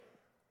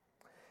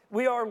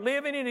We are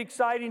living in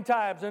exciting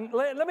times. And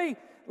let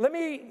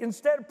me,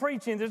 instead of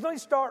preaching this, let me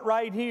start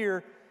right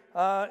here. Did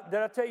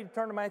I tell you to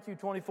turn to Matthew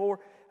 24?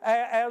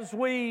 As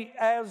we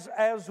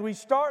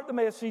start the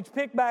message,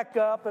 pick back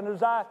up, and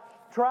as I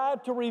try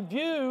to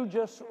review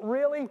just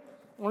really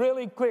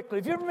quickly.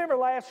 If you remember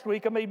last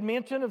week, I made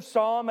mention of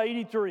Psalm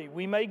 83.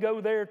 We may go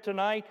there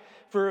tonight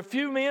for a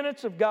few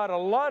minutes. I've got a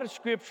lot of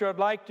scripture I'd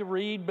like to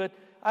read, but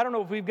I don't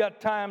know if we've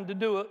got time to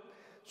do it.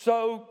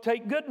 So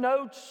take good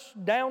notes,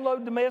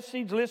 download the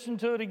message, listen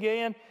to it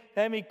again.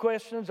 Have any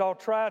questions? I'll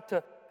try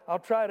to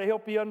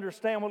help you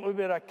understand what little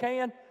bit I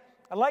can.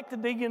 I'd like to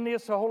dig in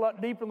this a whole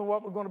lot deeper than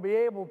what we're going to be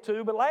able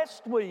to. But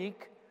last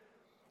week,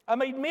 I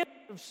made mention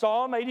of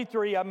Psalm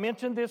 83. I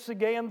mentioned this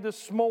again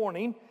this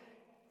morning.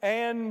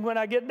 And when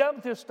I get done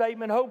with this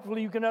statement,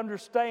 hopefully you can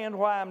understand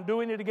why I'm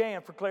doing it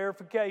again for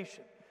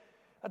clarification.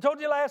 I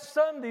told you last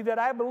Sunday that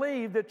I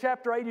believe that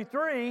chapter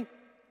 83,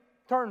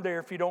 turn there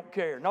if you don't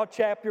care, not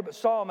chapter, but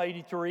Psalm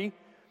 83,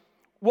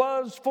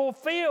 was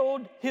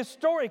fulfilled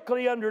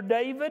historically under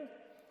David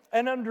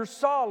and under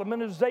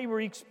Solomon as they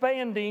were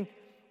expanding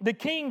the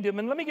kingdom.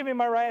 And let me give you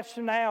my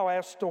rationale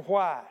as to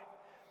why.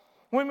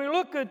 When we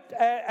look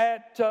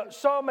at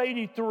Psalm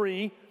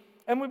 83,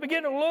 and we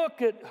begin to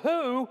look at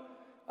who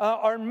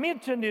are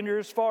mentioned in here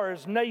as far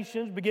as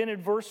nations, beginning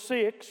at verse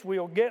 6,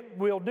 we'll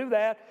do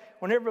that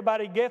when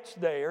everybody gets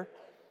there.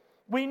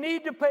 We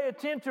need to pay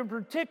attention to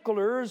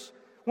particulars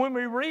when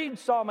we read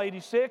Psalm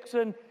 86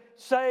 and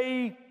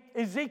say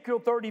Ezekiel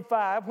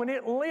 35, when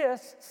it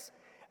lists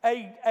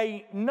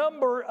a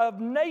number of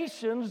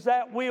nations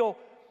that will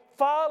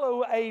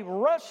follow a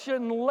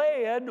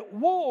Russian-led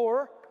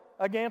war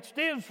against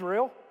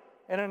Israel,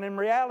 and in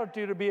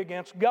reality it'll be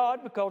against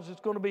God, because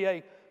it's going to be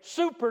a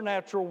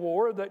supernatural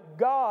war that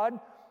God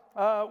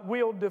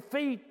will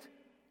defeat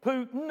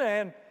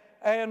Putin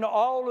and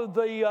all of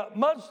the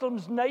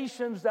Muslims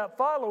nations that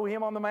follow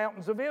him on the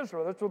mountains of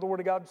Israel. That's what the Word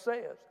of God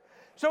says.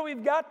 So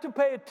we've got to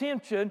pay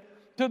attention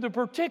to the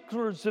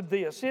particulars of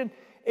this.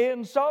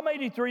 In Psalm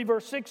 83,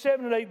 verse 6,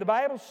 7, and 8, the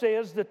Bible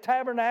says the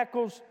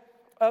tabernacles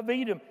of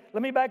Edom.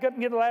 Let me back up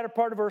and get the latter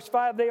part of verse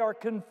 5. They are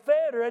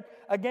confederate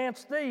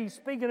against thee,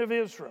 speaking of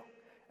Israel.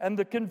 And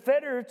the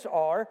confederates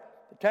are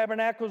the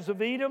tabernacles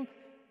of Edom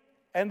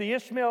and the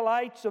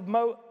Ishmaelites and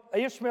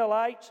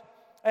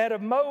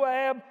of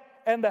Moab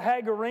and the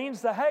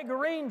Hagarenes. The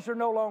Hagarenes are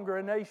no longer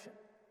a nation.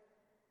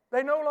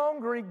 They no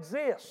longer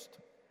exist.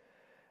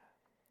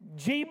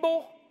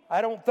 Jebel,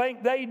 I don't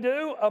think they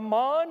do.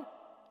 Ammon,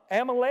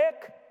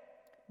 Amalek,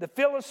 the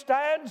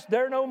Philistines,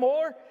 they're no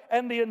more.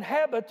 And the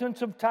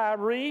inhabitants of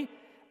Tyre,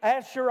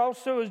 Asher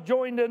also is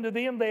joined unto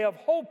them. They have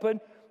holpen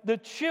the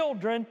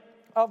children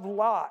of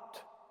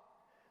Lot.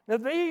 Now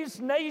these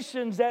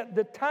nations at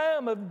the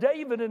time of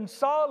David and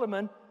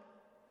Solomon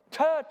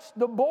touched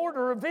the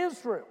border of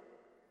Israel.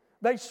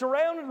 They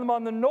surrounded them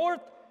on the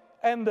north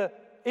and the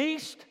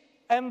east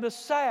and the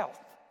south.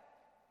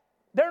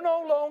 They're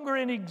no longer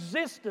in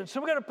existence.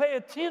 So we've got to pay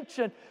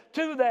attention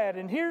to that.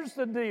 And here's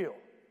the deal.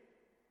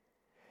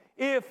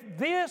 If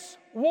this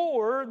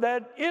war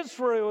that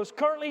Israel is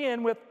currently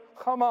in with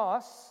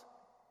Hamas,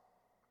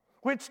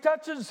 which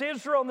touches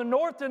Israel on the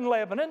north in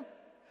Lebanon,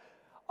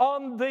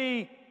 on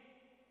the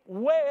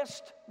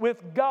west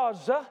with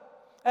Gaza,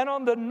 and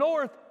on the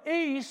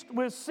northeast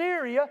with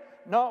Syria,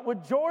 not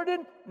with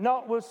Jordan,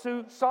 not with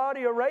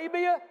Saudi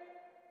Arabia.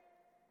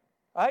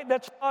 Right?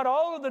 That's not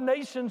all of the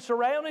nations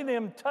surrounding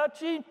them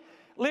touching.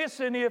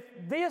 Listen, if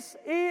this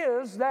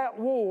is that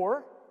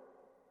war,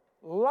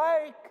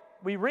 like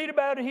we read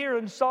about it here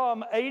in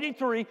Psalm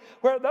 83,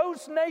 where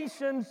those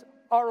nations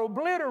are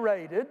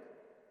obliterated,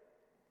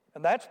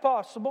 and that's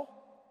possible,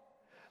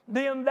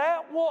 then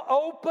that will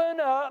open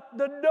up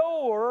the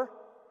door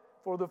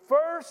for the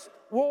first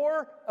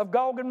war of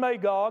Gog and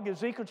Magog,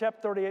 Ezekiel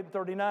chapter 38 and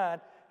 39,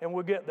 and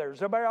we'll get there. Is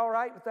everybody all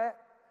right with that?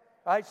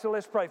 All right, so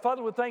let's pray.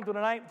 Father, we're thankful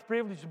tonight for the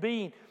privilege of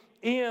being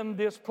in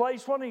this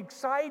place. What an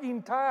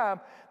exciting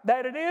time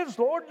that it is,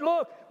 Lord.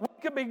 Look, we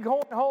could be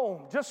going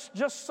home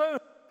just soon.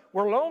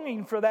 We're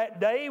longing for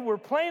that day. We're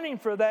planning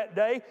for that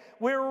day.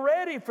 We're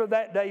ready for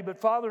that day. But,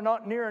 Father,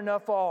 not near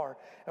enough are.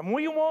 And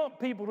we want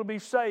people to be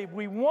saved.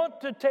 We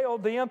want to tell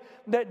them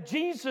that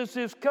Jesus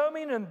is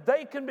coming and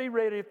they can be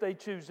ready if they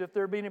choose. If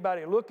there be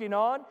anybody looking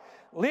on,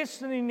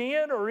 listening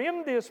in, or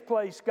in this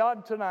place,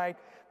 God, tonight,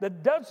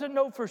 that doesn't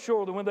know for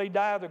sure that when they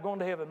die they're going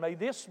to heaven, may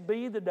this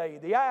be the day,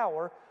 the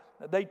hour,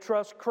 that they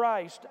trust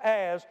Christ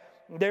as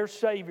their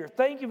Savior.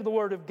 Thank you for the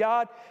Word of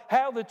God,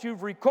 how that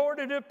you've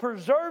recorded it,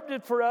 preserved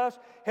it for us.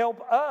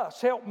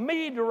 Help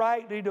me to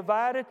rightly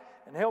divide it,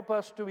 and help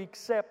us to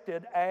accept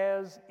it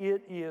as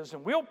it is.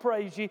 And we'll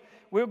praise you,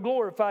 we'll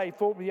glorify you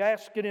for it. We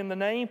ask it in the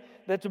name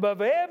that's above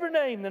every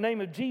name, the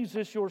name of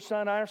Jesus, your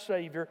Son, our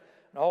Savior.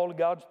 And all of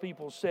God's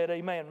people said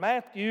amen.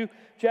 Matthew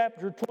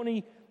chapter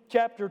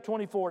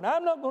 24. Now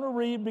I'm not going to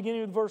read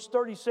beginning with verse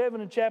 37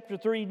 in chapter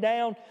 3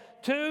 down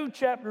to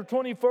chapter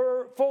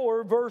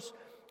 24, verse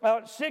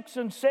 6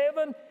 and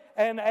 7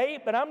 and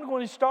 8, but I'm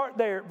going to start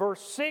there at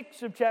verse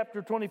 6 of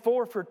chapter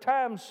 24 for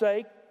time's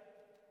sake,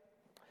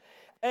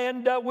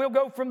 and we'll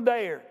go from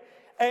there.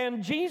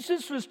 And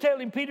Jesus was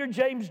telling Peter,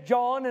 James,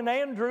 John, and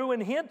Andrew,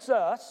 and hence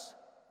us,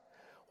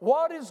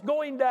 what is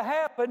going to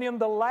happen in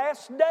the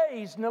last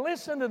days, now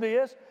listen to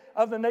this,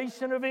 of the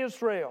nation of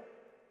Israel.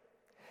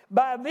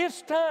 By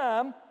this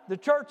time, the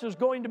church is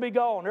going to be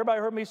gone.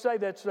 Everybody heard me say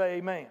that, say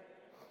amen.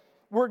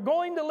 We're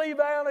going to leave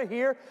out of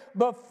here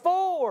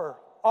before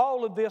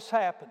all of this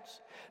happens.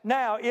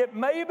 Now, it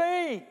may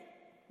be,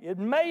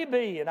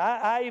 and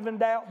I even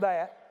doubt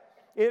that,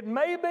 it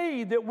may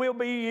be that we'll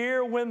be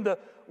here when the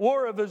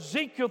war of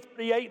Ezekiel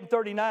 38 and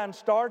 39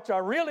 starts. I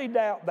really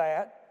doubt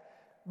that.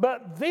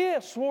 But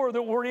this war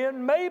that we're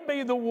in may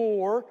be the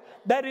war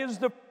that is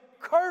the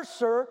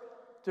precursor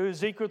to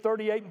Ezekiel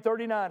 38 and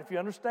 39. If you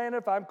understand it,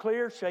 if I'm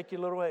clear, shake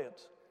your little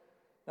heads.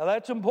 Now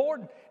that's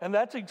important and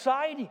that's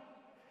exciting.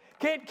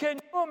 Can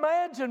you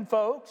imagine,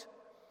 folks,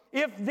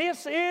 if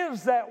this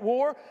is that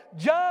war,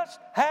 just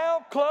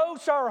how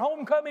close our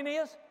homecoming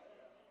is?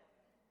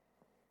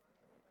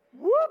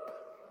 Whoop!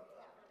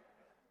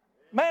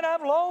 Man,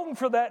 I've longed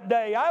for that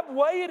day. I've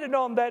waited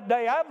on that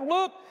day. I've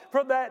looked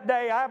for that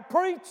day. I've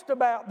preached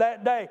about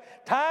that day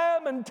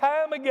time and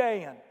time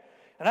again.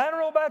 And I don't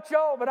know about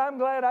y'all, but I'm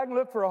glad I can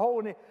look for a hole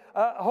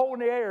in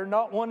the air,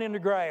 not one in the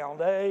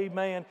ground.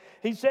 Amen.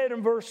 He said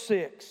in verse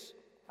 6,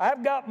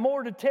 I've got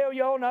more to tell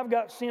y'all and I've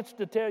got sense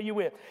to tell you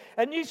with.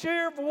 And ye shall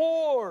hear of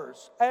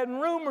wars and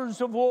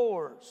rumors of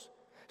wars.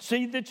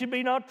 See that you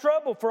be not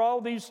troubled, for all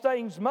these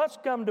things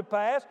must come to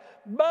pass,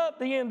 but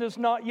the end is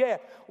not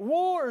yet.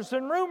 Wars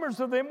and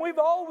rumors of them, we've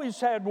always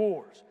had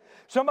wars.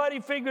 Somebody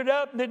figured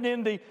out that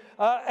in the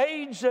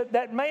age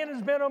that man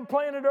has been on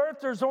planet Earth,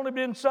 there's only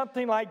been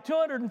something like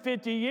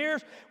 250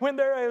 years when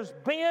there has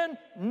been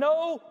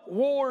no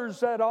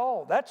wars at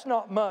all. That's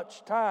not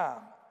much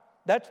time.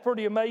 That's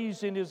pretty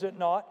amazing, is it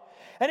not?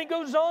 And he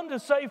goes on to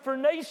say, for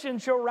nation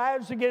shall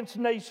rise against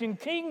nation,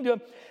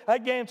 kingdom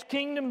against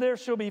kingdom. There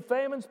shall be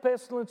famines,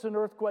 pestilence, and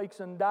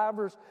earthquakes in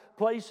divers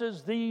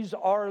places. These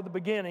are the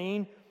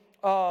beginning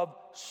of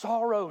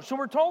sorrow. So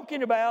we're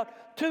talking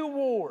about two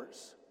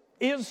wars,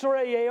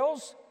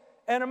 Israel's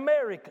and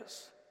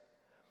America's.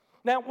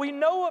 Now, we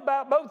know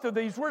about both of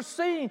these. We're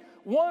seeing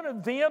one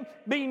of them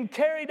being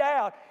carried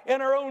out in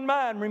our own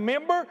mind.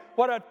 Remember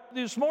what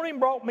this morning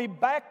brought me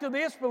back to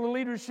this for the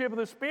leadership of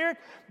the Spirit.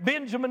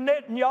 Benjamin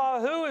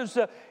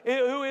Netanyahu,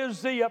 who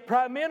is the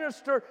prime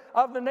minister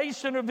of the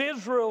nation of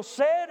Israel,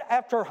 said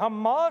after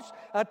Hamas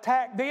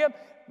attacked them,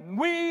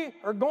 we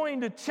are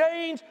going to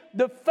change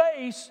the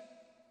face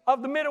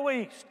of the Middle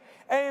East.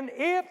 And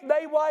if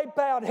they wipe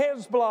out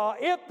Hezbollah,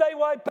 if they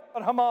wipe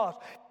out Hamas,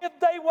 if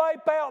they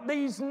wipe out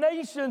these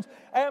nations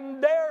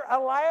and they're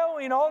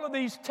allowing all of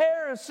these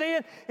terrorists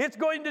in, it's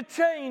going to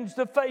change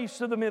the face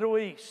of the Middle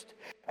East.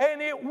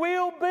 And it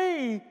will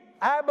be,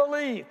 I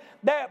believe,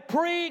 that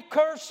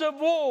precursor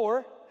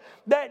war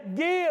that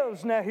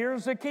gives, now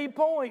here's the key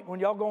point. When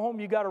y'all go home,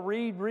 you got to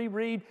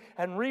reread,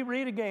 and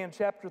reread again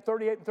chapter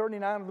 38 and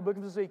 39 of the book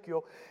of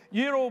Ezekiel.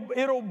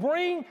 It'll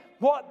bring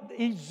what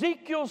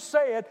Ezekiel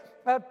said,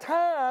 a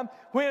time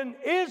when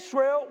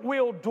Israel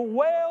will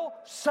dwell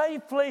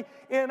safely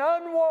in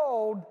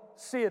unwalled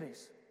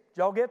cities.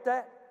 Did y'all get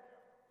that?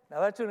 Now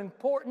that's an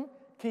important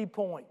key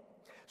point.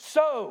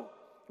 So,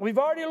 we've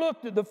already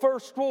looked at the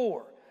first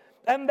war.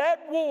 And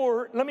that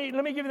war, let me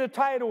give you the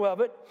title of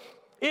it,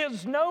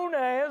 is known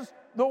as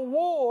the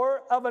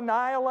War of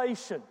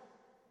Annihilation.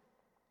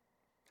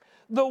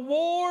 The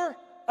War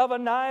of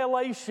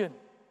Annihilation.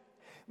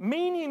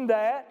 Meaning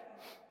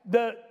that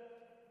the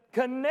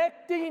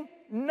connecting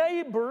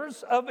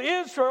neighbors of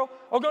Israel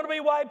are going to be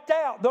wiped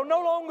out. They'll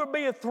no longer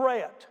be a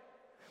threat.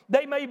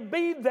 They may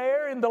be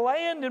there in the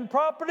land and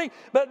property,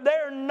 but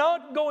they're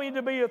not going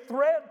to be a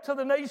threat to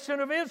the nation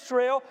of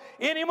Israel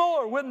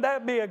anymore. Wouldn't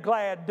that be a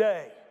glad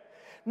day?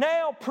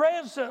 Now,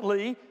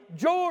 presently,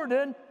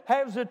 Jordan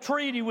has a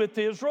treaty with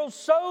Israel.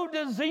 So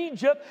does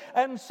Egypt,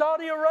 and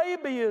Saudi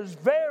Arabia is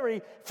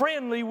very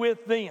friendly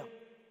with them.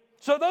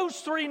 So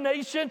those three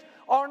nations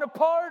aren't a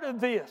part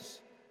of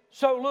this.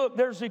 So look,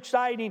 there's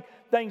exciting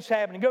things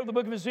happening. Go to the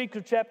book of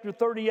Ezekiel chapter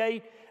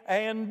 38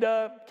 and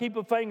keep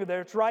a finger there.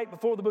 It's right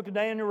before the book of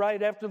Daniel,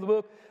 right after the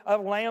book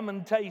of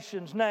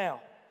Lamentations. Now,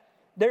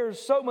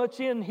 there's so much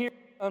in here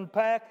to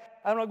unpack.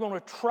 I'm not going to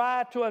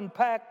try to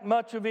unpack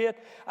much of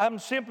it. I'm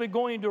simply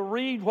going to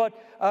read what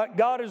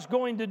God is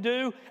going to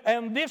do.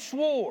 And this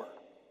war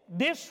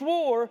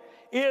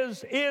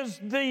is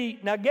the,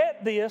 now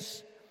get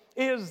this,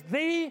 is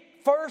the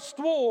first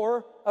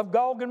war of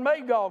Gog and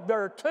Magog.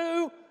 There are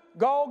two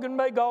Gog and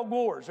Magog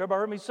wars. Everybody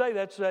heard me say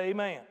that? Say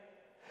amen.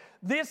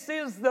 This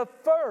is the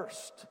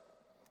first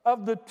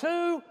of the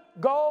two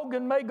Gog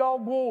and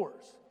Magog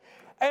wars.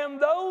 And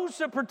those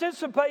that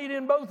participate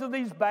in both of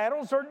these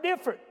battles are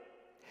different.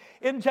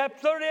 In chapter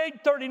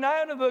 38,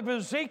 39 of the book of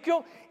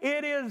Ezekiel,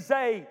 it is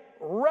a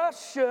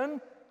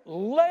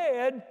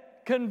Russian-led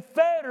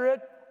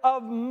confederate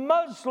of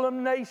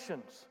Muslim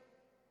nations.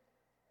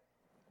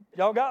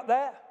 Y'all got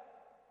that?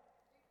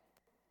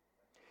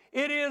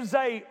 It is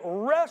a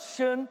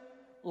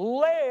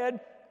Russian-led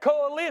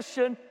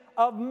coalition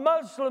of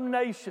Muslim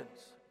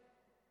nations.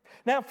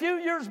 Now, a few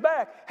years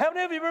back, how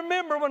many of you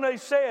remember when they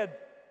said,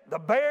 the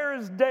bear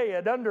is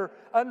dead under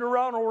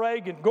Ronald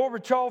Reagan,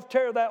 Gorbachev,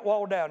 tear that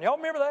wall down? Y'all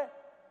remember that?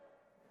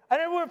 I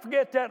never will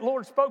forget that. The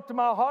Lord spoke to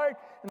my heart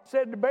and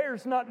said, the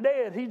bear's not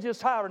dead, he's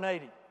just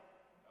hibernating.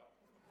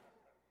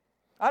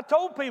 I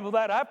told people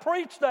that. I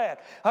preached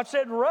that. I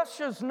said,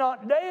 Russia's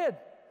not dead.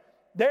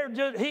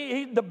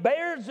 The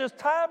bear's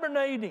just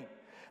hibernating.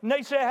 And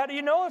they said, how do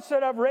you know? I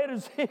said, I've read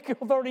Ezekiel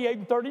 38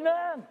 and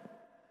 39.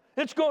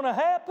 It's going to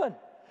happen.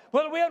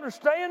 Whether we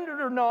understand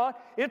it or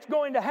not, it's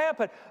going to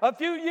happen. A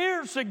few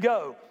years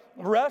ago,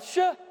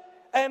 Russia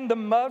and the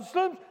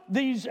Muslims,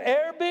 these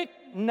Arabic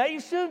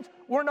nations,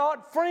 were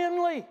not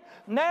friendly.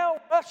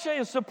 Now Russia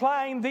is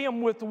supplying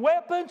them with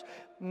weapons.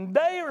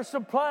 They are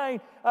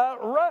supplying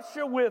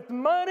Russia with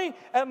money,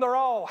 and they're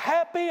all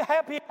happy,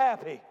 happy,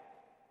 happy.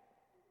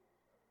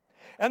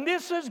 And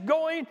this is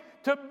going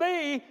to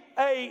be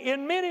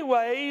in many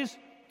ways,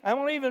 I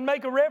won't even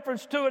make a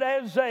reference to it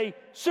as a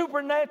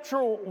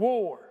supernatural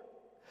war.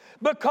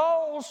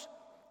 Because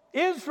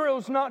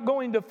Israel's not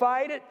going to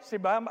fight it. See,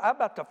 I'm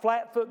about to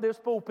flat-foot this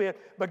pulpit,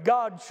 but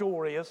God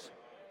sure is.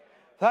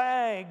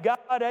 Thank God,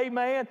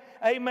 amen,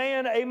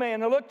 amen, amen.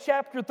 Now look,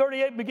 chapter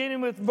 38,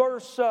 beginning with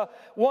verse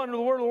 1.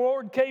 The word of the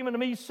Lord came unto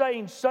me,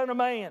 saying, Son of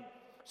man,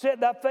 set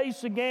thy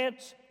face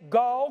against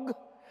Gog,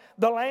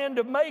 the land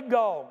of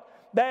Magog.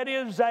 That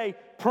is a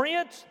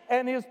prince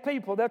and his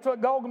people. That's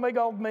what Gog and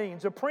Magog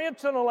means, a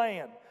prince and a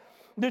land.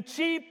 The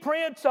chief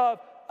prince of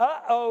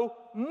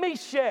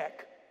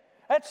Meshech.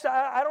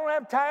 I don't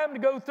have time to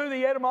go through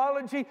the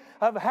etymology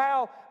of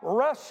how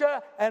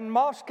Russia and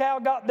Moscow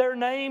got their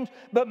names,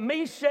 but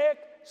Meshech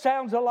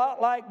sounds a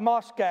lot like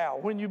Moscow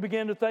when you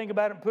begin to think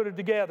about it and put it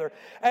together.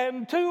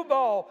 And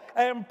Tubal,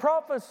 and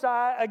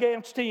prophesy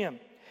against him,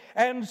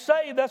 and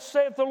say, Thus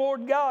saith the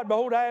Lord God,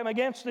 Behold, I am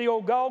against thee,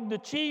 O Gog, the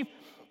chief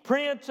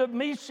prince of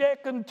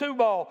Meshech and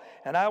Tubal,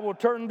 and I will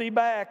turn thee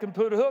back and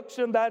put hooks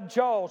in thy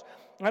jaws,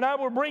 and I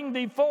will bring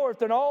thee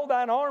forth, and all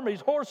thine armies,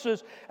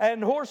 horses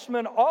and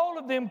horsemen, all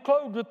of them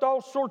clothed with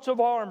all sorts of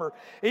armor,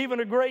 even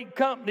a great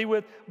company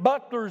with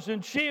bucklers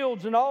and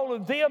shields, and all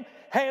of them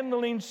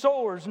handling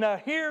swords. Now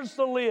here's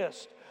the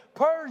list.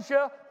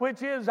 Persia,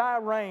 which is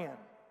Iran.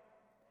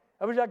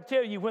 I wish I could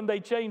tell you when they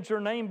changed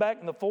their name back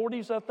in the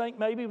 40s, I think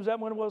maybe. Was that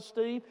when it was,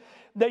 Steve?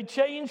 They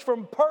changed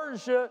from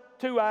Persia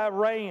to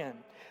Iran.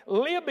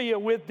 Libya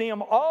with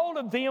them, all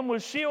of them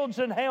with shields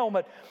and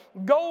helmet.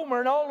 Gomer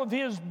and all of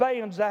his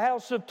bands, the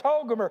house of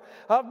Togarmah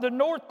of the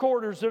north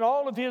quarters and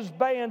all of his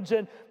bands,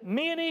 and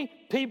many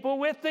people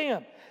with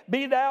them.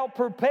 Be thou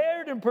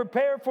prepared, and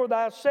prepare for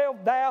thyself,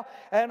 thou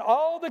and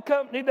all the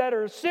company that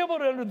are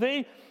assembled unto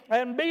thee,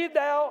 and be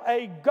thou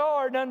a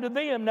guard unto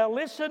them. Now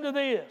listen to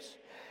this.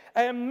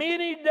 And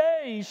many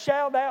days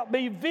shalt thou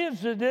be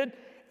visited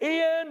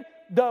in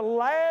the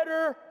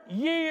latter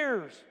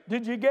years.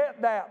 Did you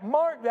get that?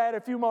 Mark that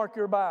if you mark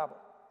your Bible.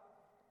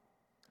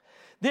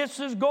 This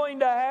is going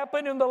to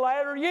happen in the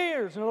latter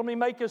years. And let me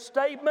make a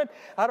statement.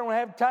 I don't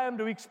have time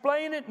to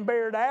explain it and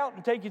bear it out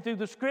and take you through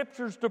the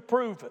scriptures to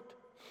prove it.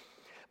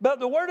 But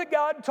the Word of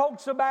God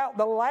talks about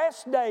the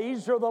last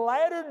days or the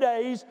latter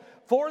days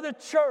for the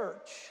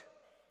church.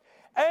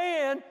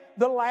 And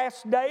the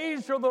last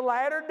days or the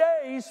latter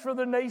days for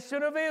the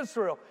nation of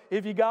Israel.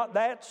 If you got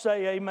that,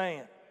 say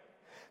amen.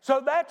 So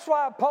that's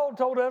why Paul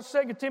told us,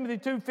 2 Timothy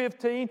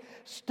 2:15,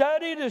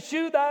 study to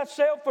shew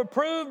thyself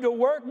approved, a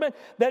workman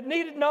that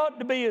needed not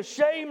to be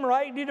ashamed,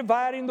 rightly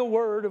dividing the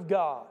word of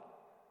God.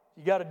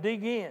 You got to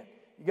dig in.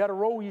 You got to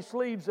roll your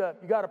sleeves up.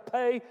 You got to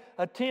pay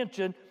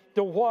attention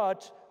to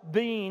what's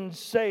being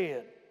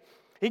said.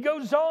 He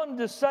goes on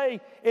to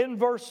say in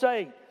verse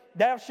 8,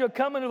 Thou shalt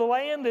come into the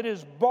land that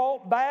is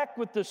brought back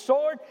with the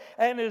sword,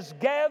 and is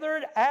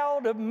gathered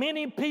out of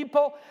many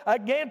people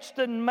against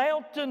the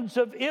mountains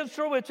of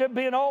Israel, which have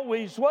been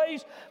always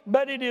waste,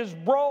 but it is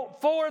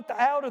brought forth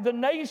out of the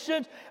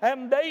nations,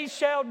 and they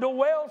shall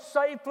dwell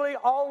safely,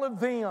 all of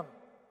them.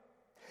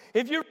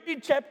 If you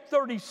read chapter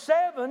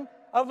 37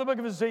 of the book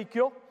of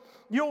Ezekiel,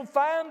 you'll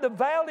find the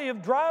valley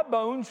of dry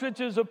bones, which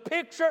is a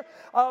picture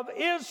of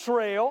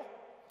Israel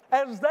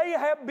as they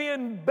have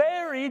been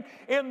buried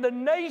in the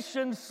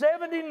nations,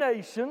 70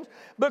 nations,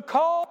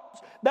 because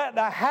that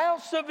the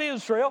house of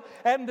Israel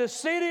and the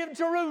city of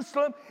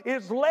Jerusalem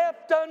is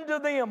left unto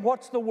them.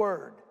 What's the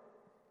word?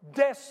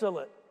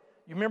 Desolate.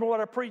 You remember what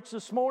I preached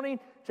this morning?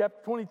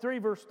 Chapter 23,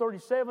 verse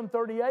 37,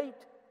 38.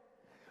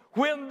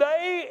 When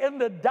they in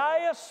the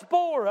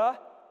diaspora,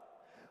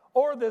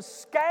 or the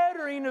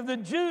scattering of the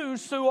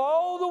Jews through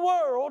all the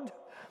world,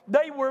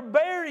 they were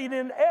buried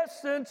in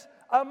essence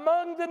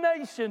among the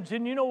nations.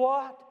 And you know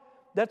what?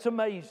 That's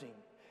amazing.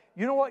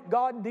 You know what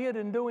God did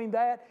in doing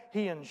that?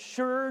 He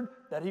ensured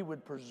that He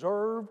would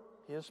preserve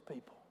His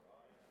people.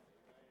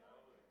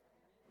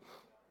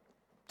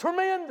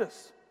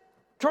 Tremendous.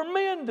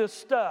 Tremendous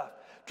stuff.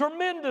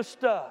 Tremendous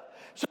stuff.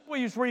 So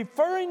He's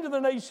referring to the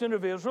nation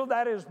of Israel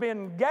that has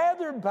been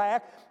gathered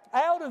back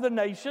out of the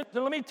nations.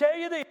 And let me tell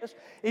you this,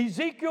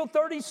 Ezekiel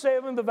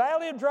 37, the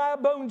Valley of Dry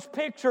Bones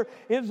picture,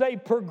 is a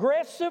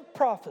progressive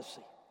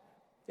prophecy.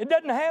 It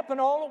doesn't happen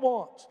all at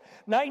once.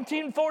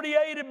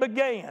 1948 it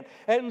began.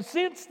 And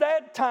since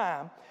that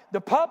time, the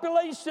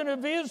population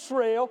of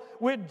Israel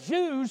with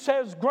Jews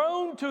has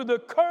grown to the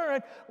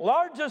current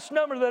largest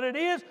number that it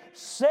is,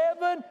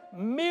 7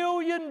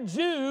 million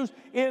Jews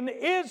in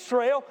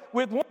Israel,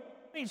 with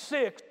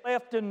 126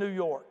 left in New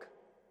York.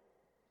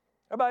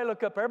 Everybody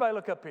look up here. Everybody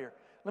look up here.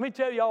 Let me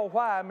tell you all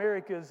why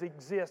America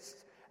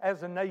exists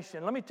as a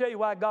nation. Let me tell you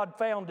why God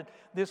founded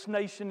this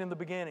nation in the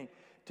beginning.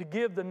 To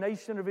give the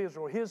nation of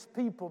Israel, His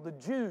people, the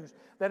Jews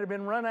that had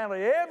been run out of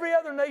every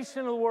other nation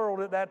in the world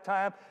at that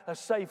time, a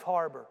safe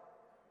harbor.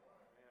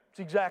 It's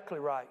exactly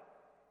right.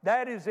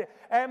 That is it.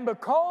 And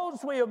because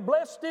we have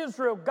blessed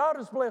Israel, God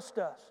has blessed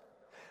us.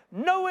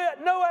 No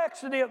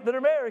accident that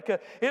America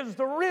is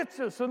the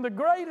richest and the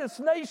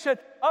greatest nation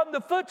on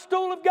the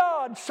footstool of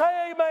God.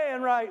 Say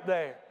amen right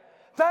there.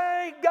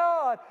 Thank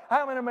God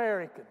I'm an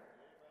American.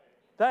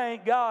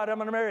 Thank God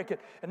I'm an American.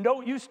 And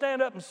don't you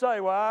stand up and say,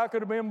 well, I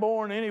could have been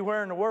born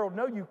anywhere in the world.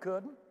 No, you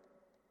couldn't.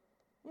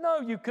 No,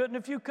 you couldn't.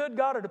 If you could,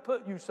 God would have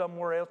put you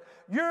somewhere else.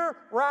 You're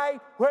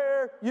right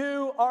where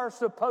you are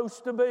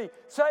supposed to be.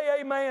 Say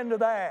amen to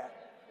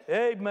that.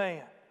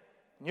 Amen.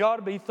 You ought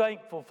to be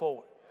thankful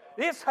for it.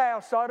 This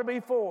house ought to be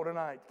full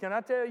tonight. Can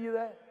I tell you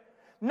that?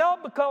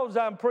 Not because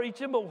I'm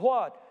preaching, but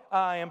what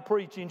I am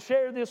preaching.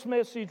 Share this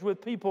message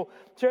with people.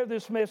 Share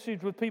this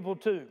message with people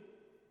too.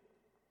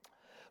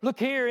 Look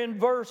here in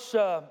verse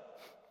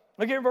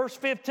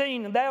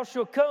 15. And thou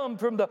shalt come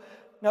from the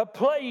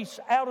place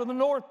out of the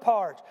north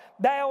parts,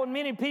 thou and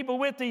many people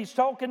with thee. He's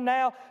talking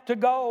now to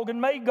Gog and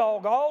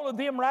Magog, all of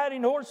them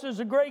riding horses,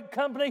 a great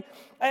company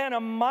and a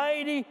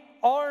mighty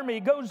army.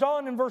 Goes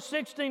on in verse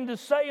 16 to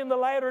say in the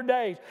latter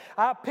days.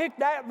 I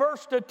picked that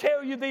verse to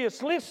tell you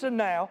this. Listen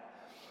now.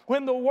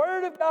 When the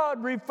Word of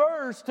God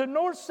refers to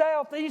north,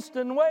 south, east,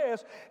 and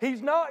west,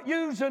 He's not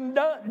using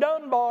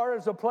Dunbar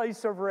as a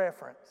place of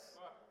reference.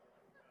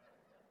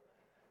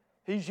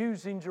 He's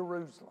using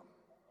Jerusalem.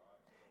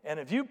 And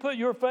if you put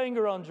your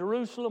finger on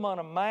Jerusalem on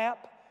a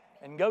map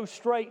and go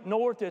straight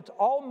north, it's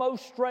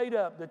almost straight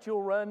up that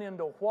you'll run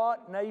into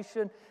what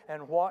nation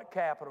and what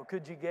capital?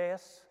 Could you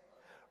guess?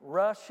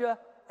 Russia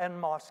and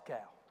Moscow.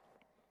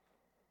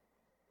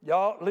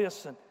 Y'all,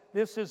 listen,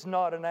 this is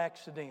not an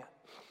accident.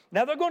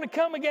 Now they're going to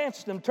come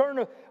against them.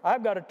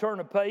 I've got to turn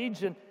a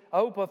page, and I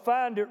hope I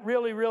find it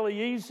really,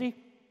 really easy.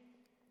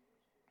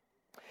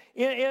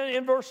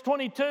 In verse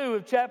 22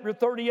 of chapter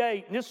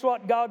 38, and this is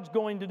what God's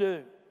going to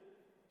do.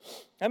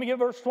 Let me get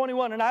verse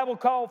 21. And I will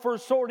call for a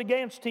sword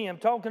against him,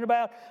 talking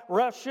about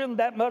Russia and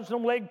that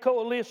Muslim-led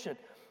coalition.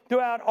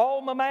 Throughout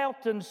all my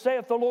mountains,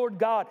 saith the Lord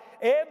God,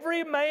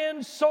 every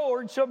man's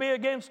sword shall be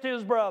against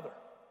his brother.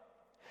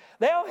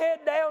 They'll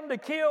head down to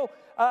kill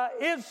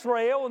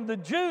Israel and the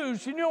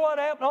Jews. You know what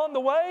happened on the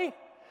way?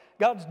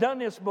 God's done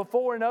this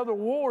before in other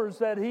wars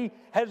that He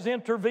has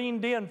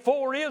intervened in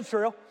for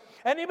Israel.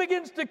 And He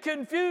begins to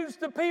confuse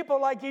the people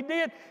like He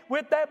did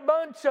with that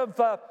bunch of,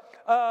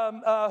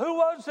 who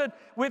was it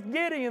with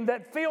Gideon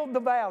that filled the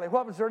valley?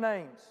 What was their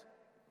names?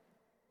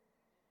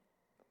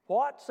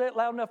 What? Say it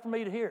loud enough for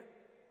me to hear.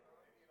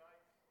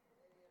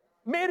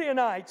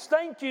 Midianites.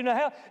 Thank you.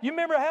 Now, you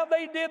remember how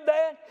they did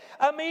that?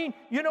 I mean,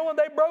 you know, when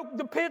they broke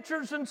the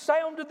pitchers and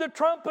sounded the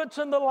trumpets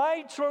and the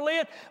lights were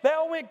lit, they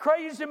all went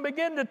crazy and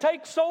began to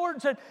take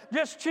swords and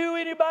just chew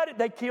anybody.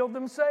 They killed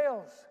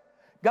themselves.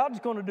 God's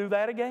going to do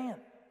that again.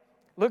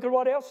 Look at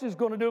what else He's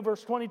going to do,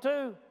 verse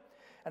 22.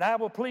 And I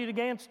will plead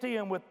against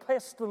him with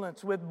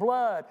pestilence, with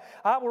blood.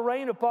 I will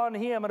rain upon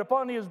him and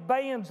upon his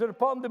bands and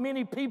upon the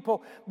many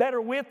people that are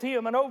with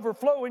him, and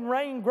overflowing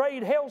rain,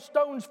 great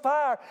hailstones,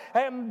 fire,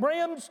 and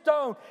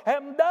brimstone.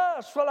 And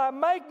thus will I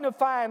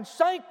magnify and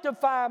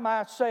sanctify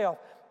myself.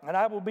 And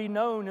I will be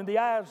known in the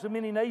eyes of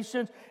many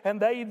nations,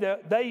 and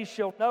they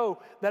shall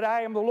know that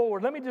I am the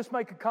Lord. Let me just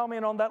make a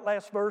comment on that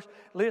last verse.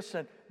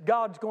 Listen,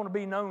 God's going to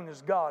be known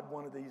as God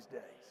one of these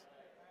days.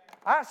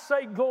 I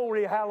say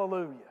glory,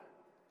 hallelujah.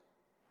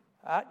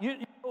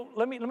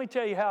 Let me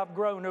tell you how I've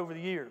grown over the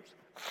years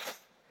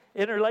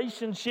in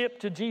relationship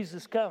to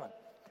Jesus coming.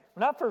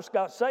 When I first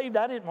got saved,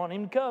 I didn't want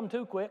Him to come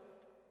too quick.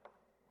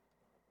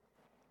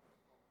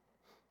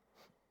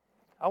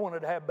 I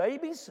wanted to have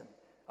babies, and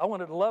I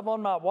wanted to love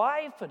on my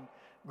wife and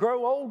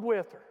grow old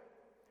with her.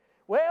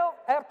 Well,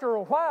 after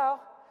a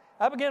while,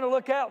 I began to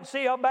look out and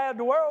see how bad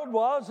the world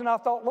was, and I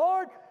thought,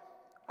 Lord,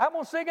 I'm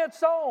going to sing that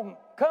song,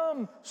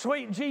 Come,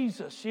 Sweet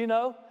Jesus, you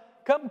know.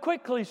 Come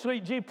quickly,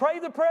 sweet Jesus. Pray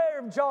the prayer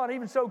of John.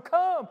 Even so,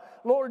 come,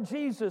 Lord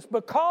Jesus,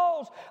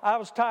 because I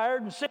was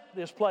tired and sick of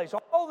this place.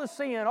 All the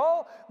sin,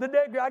 all the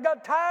dead, I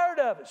got tired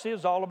of it. See,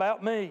 it's all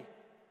about me.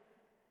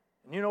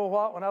 And you know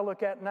what? When I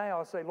look at it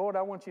now, I say, Lord,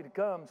 I want you to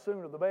come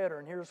sooner the better,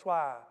 and here's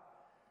why.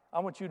 I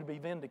want you to be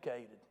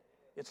vindicated.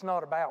 It's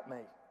not about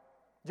me.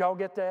 Did y'all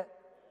get that?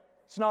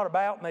 It's not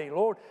about me.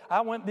 Lord,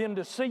 I want them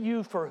to see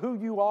you for who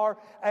you are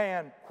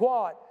and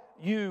what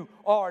you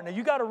are. Now,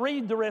 you got to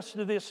read the rest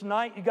of this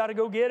tonight. You got to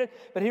go get it.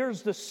 But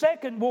here's the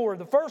second war.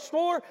 The first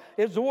war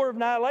is the war of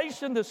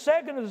annihilation. The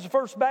second is the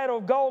first battle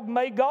of Gog and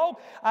Magog.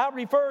 I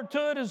refer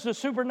to it as the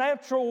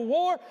supernatural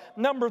war.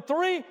 Number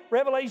 3,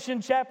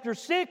 Revelation chapter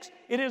 6,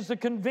 it is the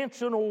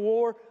conventional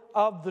war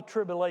of the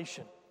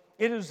tribulation.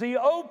 It is the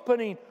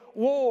opening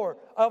war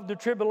of the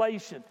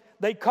tribulation.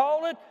 They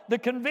call it the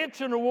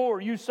conventional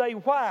war. You say,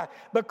 why?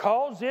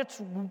 Because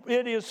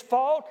it is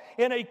fought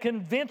in a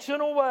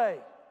conventional way.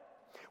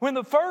 When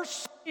the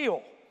first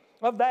seal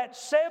of that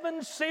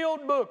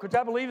 7-sealed book, which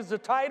I believe is the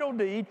title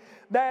deed,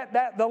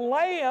 that the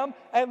Lamb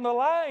and the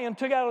Lion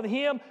took out of the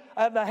hand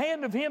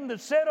of him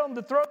that sat on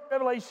the throne,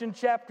 Revelation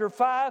chapter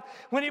 5,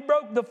 when he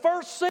broke the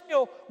first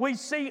seal, we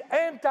see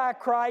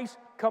Antichrist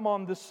come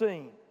on the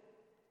scene.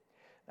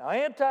 Now,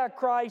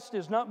 Antichrist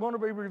is not going to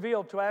be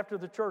revealed till after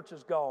the church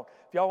is gone.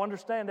 If y'all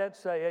understand that,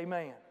 say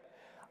amen.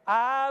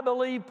 I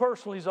believe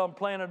personally he's on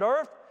planet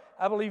Earth.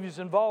 I believe he's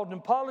involved in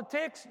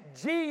politics,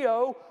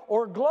 geo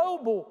or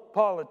global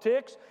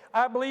politics.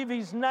 I believe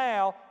he's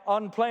now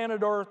on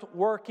planet Earth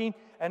working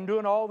and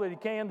doing all that he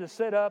can to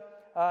set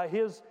up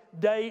his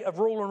day of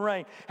rule and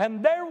reign.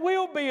 And there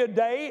will be a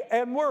day,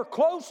 and we're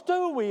close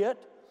to it,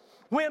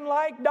 when,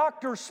 like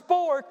Dr.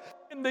 Spork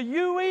in the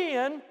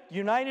UN,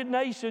 United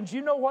Nations,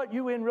 you know what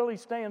UN really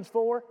stands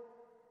for?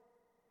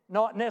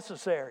 Not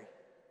necessary.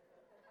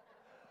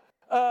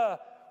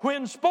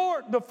 When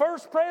Spork, the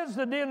first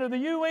president of the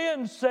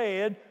UN,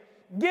 said,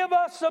 give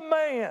us a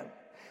man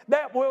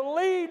that will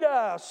lead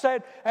us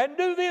and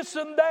do this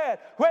and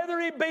that, whether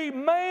he be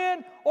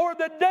man or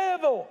the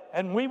devil,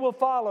 and we will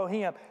follow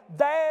him.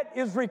 That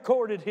is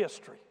recorded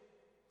history.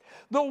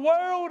 The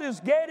world is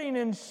getting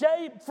in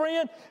shape,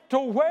 friend, to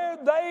where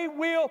they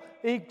will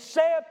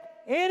accept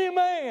any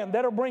man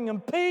that'll bring them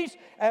peace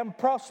and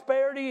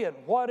prosperity and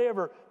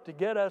whatever to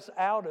get us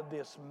out of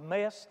this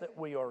mess that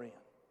we are in.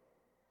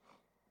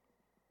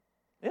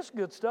 It's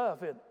good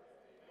stuff, isn't it?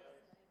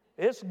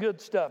 It's good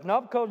stuff.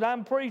 Not because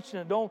I'm preaching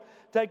it. Don't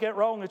take that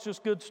wrong. It's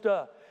just good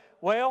stuff.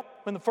 Well,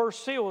 when the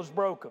first seal is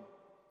broken,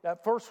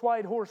 that first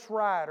white horse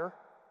rider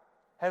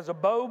has a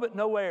bow but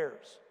no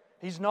heirs.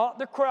 He's not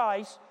the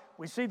Christ.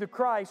 We see the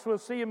Christ. We'll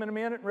see him in a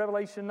minute in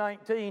Revelation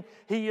 19.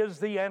 He is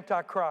the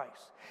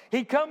Antichrist.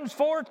 He comes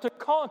forth to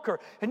conquer.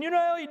 And you know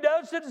how he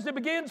does it? As he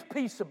begins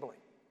peaceably.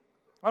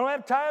 I don't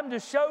have time to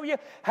show you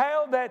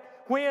how that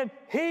when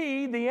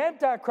he, the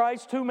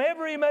Antichrist,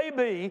 whomever he may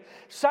be,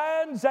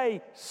 signs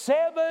a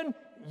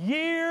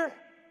 7-year,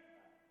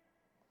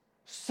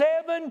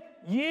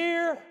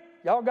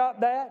 y'all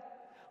got that?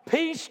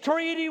 Peace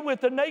treaty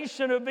with the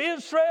nation of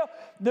Israel,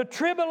 the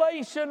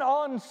tribulation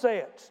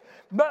onsets.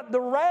 But the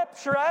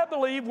rapture, I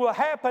believe, will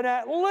happen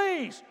at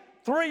least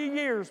 3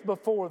 years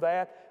before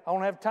that. I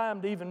don't have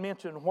time to even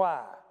mention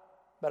why,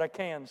 but I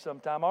can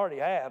sometime. I already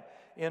have,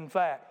 in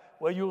fact.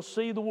 Well, you'll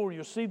see the war.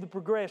 You'll see the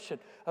progression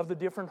of the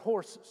different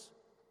horses.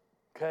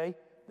 Okay?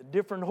 The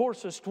different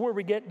horses to where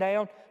we get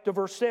down to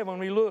verse 7. When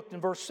we looked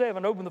in verse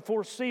 7, open the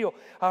fourth seal.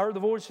 I heard the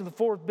voice of the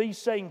fourth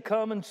beast saying,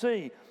 come and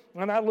see.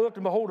 And I looked,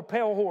 and behold, a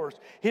pale horse.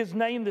 His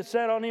name that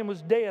sat on him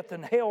was Death,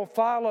 and hell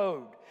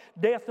followed.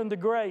 Death and the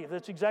grave.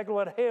 That's exactly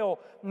what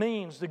hell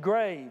means, the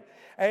grave.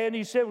 And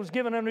he said, was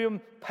given unto him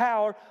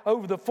power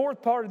over the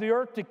fourth part of the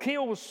earth to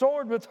kill with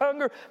sword, with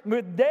hunger,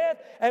 with death,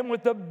 and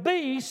with the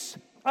beasts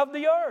of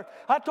the earth.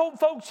 I told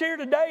folks here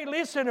today,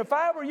 listen, if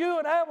I were you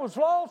and I was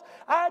lost,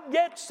 I'd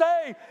get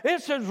saved.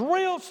 This is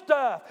real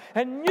stuff.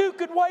 And you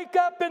could wake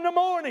up in the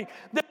morning,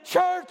 the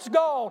church's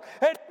gone,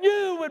 and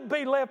you would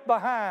be left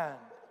behind.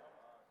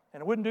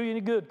 And it wouldn't do you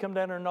any good. Come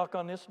down there and knock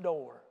on this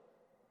door.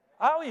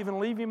 I'll even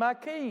leave you my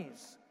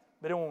keys,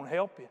 but it won't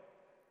help you.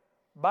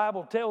 The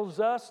Bible tells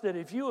us that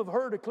if you have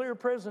heard a clear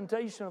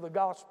presentation of the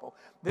gospel,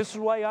 this is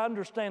the way I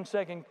understand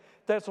 2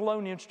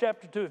 Thessalonians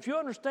chapter 2. If you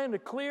understand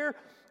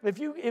if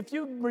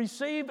you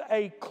receive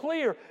a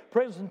clear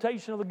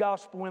presentation of the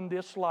gospel in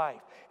this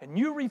life, and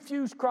you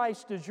refuse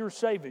Christ as your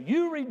Savior,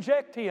 you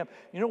reject Him,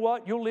 you know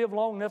what? You'll live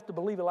long enough to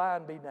believe a lie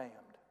and be damned.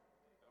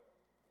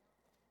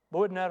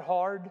 Boy, isn't that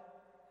hard?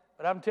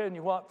 But I'm telling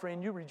you what,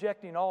 friend, you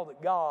rejecting all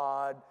that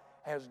God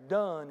has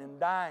done in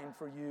dying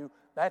for you,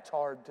 that's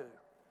hard too.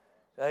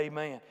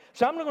 Amen.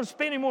 So I'm not going to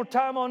spend any more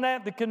time on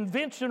that, the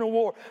conventional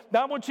war.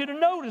 Now I want you to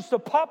notice the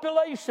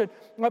population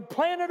of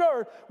planet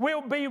Earth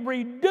will be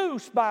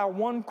reduced by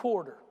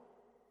 1/4.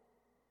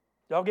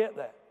 Y'all get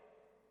that?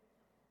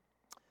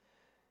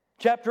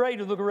 Chapter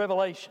 8 of the book of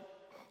Revelation.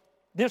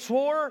 This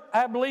war,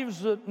 I believe,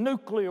 is a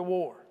nuclear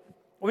war.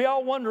 We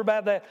all wonder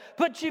about that.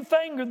 Put your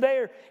finger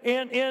there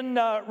in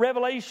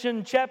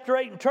Revelation chapter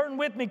 8 and turn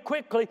with me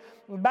quickly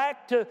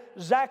back to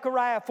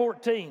Zechariah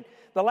 14.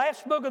 The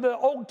last book of the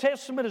Old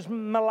Testament is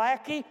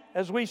Malachi,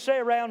 as we say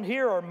around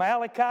here, or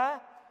Malachi.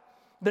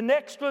 The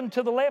next one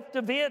to the left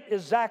of it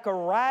is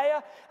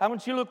Zechariah. I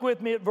want you to look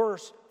with me at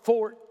verse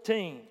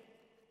 14.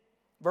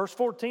 Verse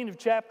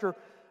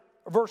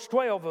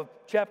 12 of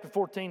chapter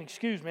 14,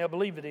 excuse me, I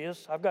believe it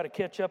is. I've got to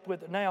catch up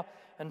with it now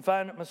and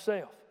find it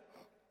myself.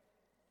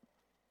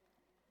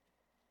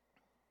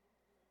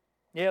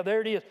 Yeah,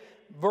 there it is.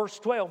 verse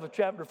 12 of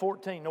chapter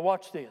 14. Now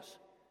watch this.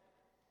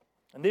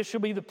 And this shall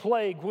be the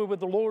plague wherewith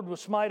the Lord will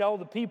smite all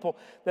the people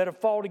that have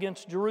fought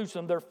against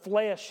Jerusalem. Their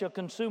flesh shall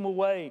consume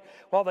away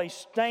while they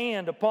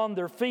stand upon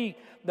their feet.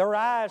 Their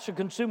eyes shall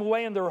consume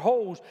away in their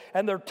holes,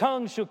 and their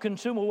tongues shall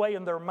consume away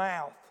in their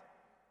mouth.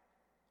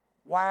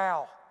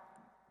 Wow.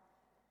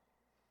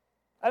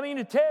 I mean,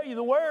 to tell you,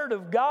 the Word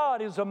of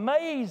God is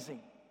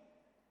amazing.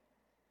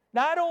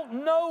 Now, I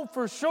don't know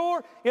for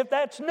sure if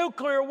that's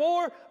nuclear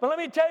war, but let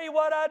me tell you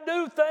what I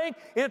do think.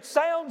 It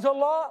sounds a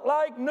lot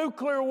like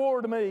nuclear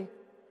war to me.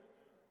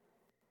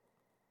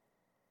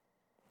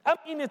 I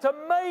mean, it's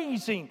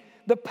amazing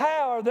the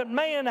power that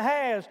man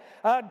has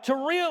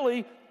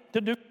to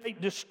do great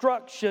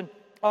destruction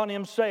on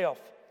himself.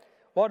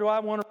 What do I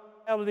want to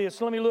get out of this?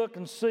 Let me look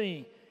and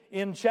see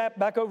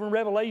back over in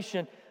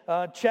Revelation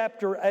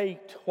chapter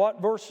 8.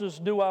 What verses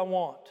do I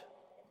want?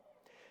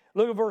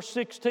 Look at verse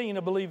 16,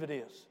 I believe it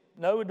is.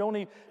 No,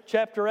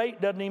 chapter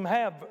 8 doesn't even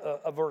have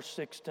a verse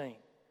 16.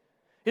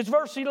 It's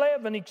verse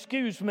 11,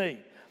 excuse me.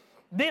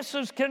 This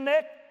is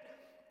connected.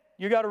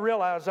 You got to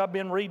realize I've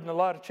been reading a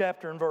lot of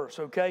chapter and verse,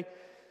 okay?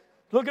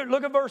 Look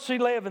at verse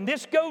 11.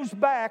 This goes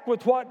back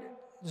with what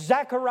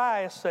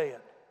Zechariah said.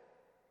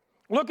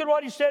 Look at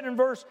what he said in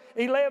verse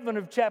 11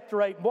 of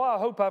chapter 8. Boy, I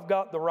hope I've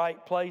got the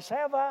right place.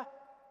 Have I?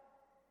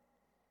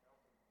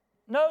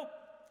 Nope.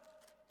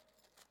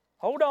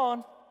 Hold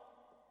on.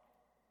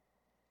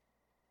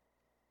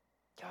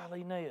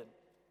 Golly, Ned.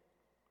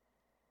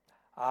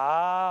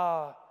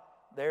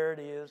 There it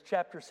is,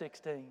 chapter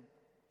 16.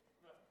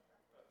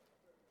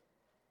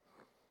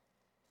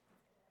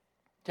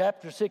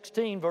 Chapter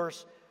 16,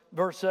 verse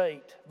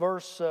 8.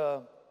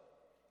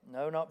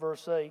 Not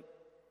verse 8.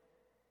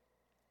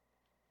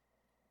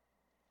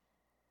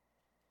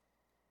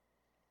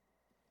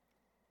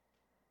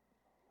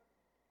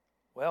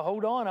 Well,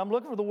 hold on. I'm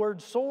looking for the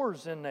word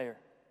sores in there.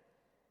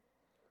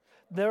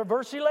 There,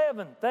 verse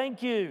 11.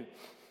 Thank you.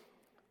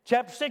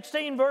 Chapter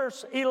 16,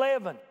 verse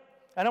 11.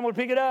 And I'm going to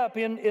pick it up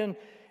in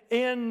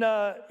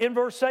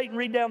verse 8 and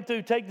read down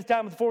through. Take the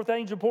time of the fourth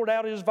angel poured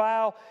out his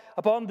vial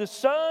upon the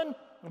sun.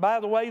 And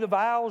by the way, the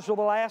vials are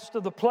the last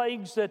of the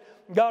plagues that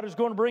God is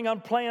going to bring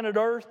on planet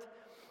Earth.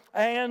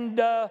 And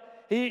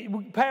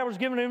power was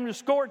given to him to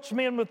scorch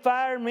men with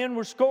fire, and men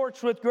were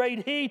scorched with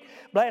great heat,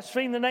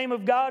 blasphemed the name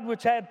of God,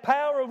 which had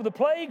power over the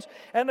plagues,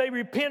 and they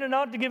repented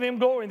not to give him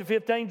glory. And the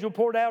fifth angel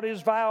poured out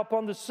his vial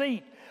upon the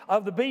seat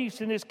of the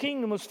beast, and his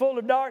kingdom was full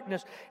of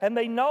darkness. And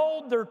they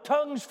gnawed their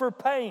tongues for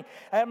pain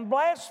and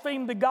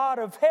blasphemed the God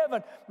of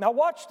heaven. Now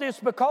watch this,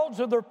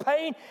 because of their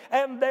pain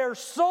and their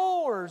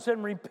sores,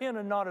 and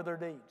repented not of their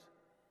deeds.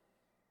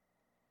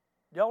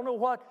 Y'all know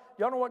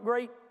what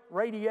great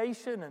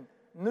radiation and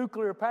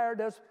nuclear power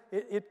does?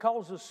 It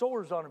causes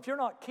sores on it. If you're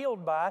not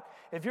killed by it,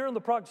 if you're in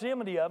the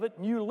proximity of it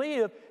and you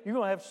live, you're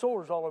going to have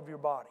sores all over your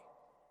body.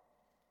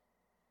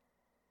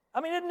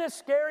 I mean, isn't this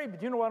scary?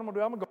 But you know what I'm going to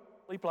do? I'm going to go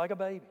sleep like a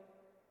baby.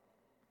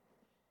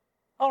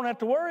 I don't have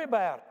to worry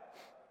about it.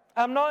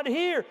 I'm not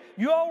here.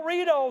 You all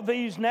read all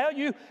these now.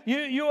 You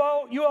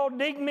all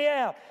dig me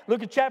out.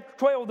 Look at chapter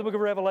 12 of the book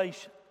of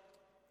Revelation.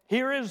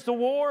 Here is the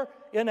war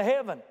in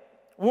heaven.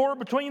 War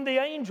between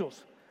the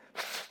angels.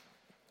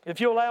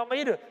 If you allow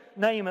me to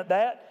name it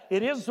that,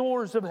 it is the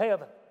wars of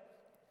heaven.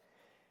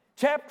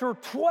 Chapter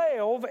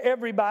 12,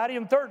 everybody,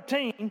 and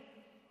 13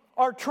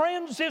 are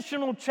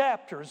transitional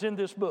chapters in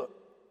this book.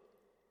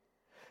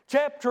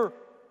 Chapter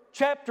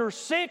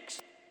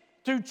 6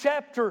 through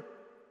chapter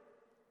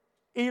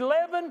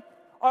 11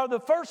 are the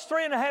first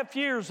 3.5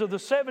 years of the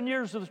 7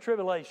 years of the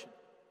tribulation.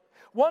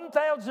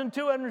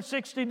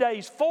 1,260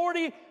 days,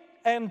 40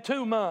 and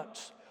 2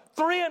 months,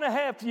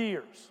 3.5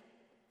 years.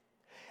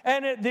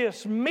 And at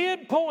this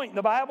midpoint,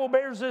 the Bible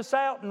bears this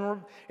out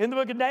in the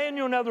book of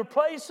Daniel and other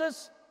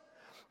places,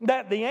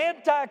 that the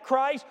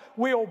Antichrist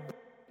will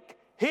break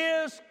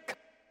his covenant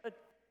with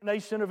the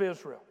nation of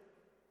Israel.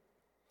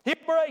 He'll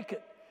break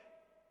it.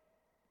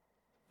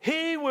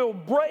 He will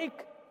break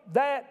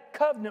that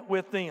covenant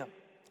with them.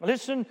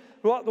 Listen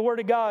to what the Word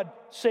of God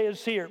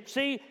says here.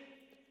 See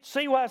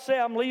why I say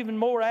I'm leaving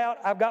more out?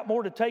 I've got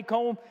more to take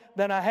home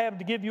than I have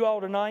to give you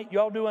all tonight.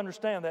 You all do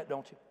understand that,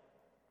 don't you?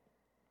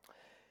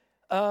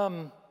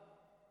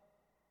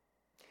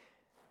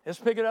 Let's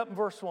pick it up in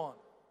verse 1.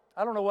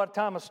 I don't know what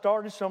time I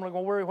started, so I'm not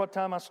going to worry what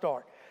time I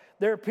start.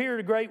 There appeared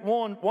a great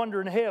wonder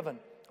in heaven,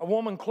 a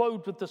woman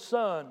clothed with the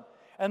sun,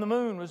 and the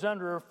moon was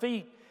under her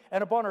feet,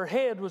 and upon her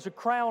head was a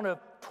crown of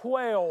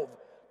 12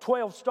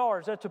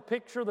 stars. That's a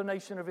picture of the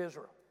nation of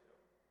Israel.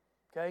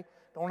 Okay?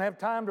 Don't have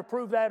time to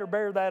prove that or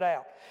bear that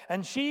out.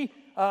 And she,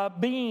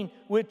 being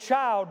with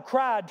child,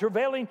 cried,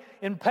 travailing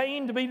in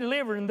pain to be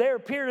delivered. And there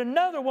appeared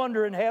another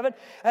wonder in heaven.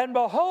 And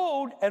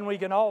behold, and we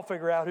can all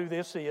figure out who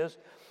this is,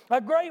 a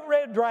great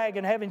red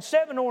dragon having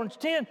 7 horns,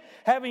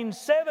 having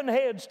 7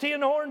 heads,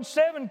 10 horns,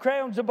 7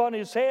 crowns upon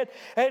his head.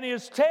 And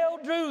his tail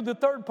drew the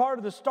third part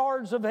of the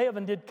stars of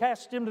heaven, did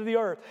cast him to the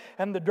earth.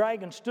 And the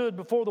dragon stood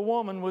before the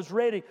woman, was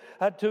ready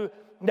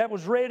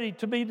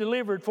to be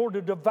delivered, for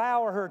to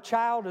devour her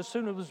child as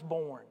soon as it was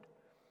born.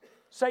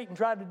 Satan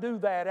tried to do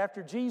that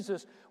after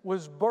Jesus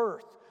was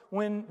birthed,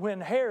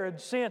 when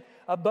Herod sent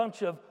a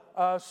bunch of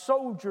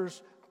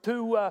soldiers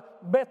to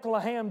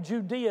Bethlehem,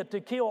 Judea, to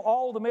kill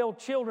all the male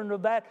children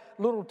of that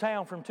little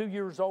town from 2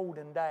 years old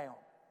and down.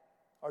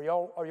 Are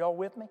y'all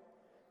with me?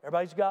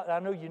 Everybody's got, I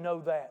know you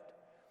know that.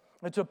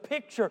 It's a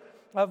picture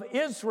of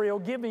Israel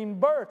giving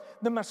birth,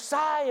 the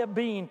Messiah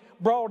being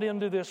brought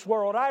into this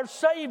world, our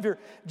Savior,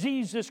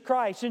 Jesus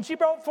Christ. And she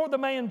brought forth the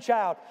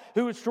man-child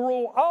who was to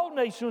rule all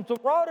nations with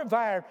a rod of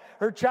iron.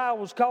 Her child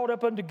was caught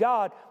up unto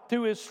God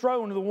to his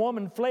throne, and the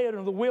woman fled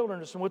into the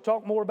wilderness. And we'll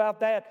talk more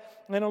about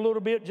that in a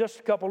little bit, just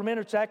a couple of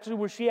minutes, actually,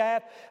 where she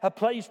hath a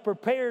place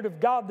prepared of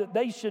God that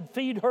they should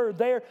feed her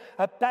there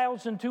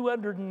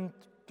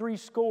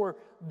 1,260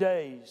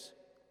 days.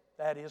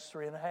 That is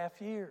 3.5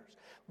 years.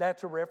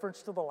 That's a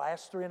reference to the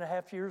last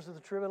 3.5 years of the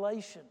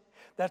tribulation.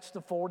 That's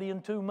the 40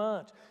 and 2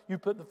 months. You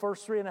put the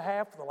first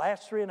 3.5 for the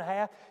last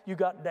 3.5, you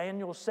got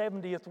Daniel's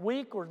 70th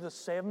week, or the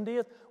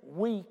 70th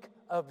week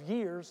of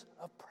years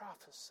of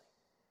prophecy.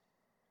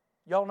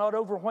 Y'all not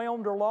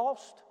overwhelmed or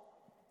lost?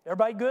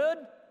 Everybody good?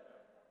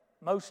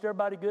 Most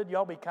everybody good?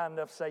 Y'all be kind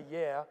enough to say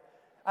yeah.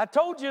 I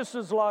told you this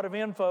is a lot of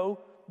info,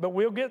 but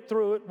we'll get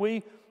through it.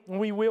 We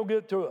will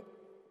get through it.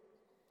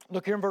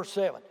 Look here in verse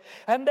 7.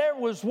 And there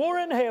was war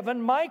in heaven.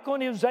 Michael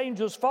and his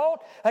angels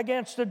fought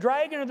against the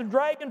dragon, and the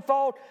dragon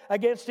fought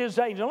against his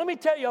angels. Let me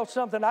tell y'all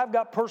something I've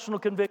got personal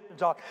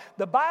convictions on.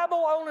 The Bible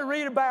only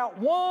read about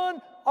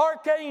one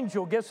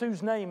archangel. Guess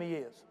whose name he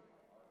is?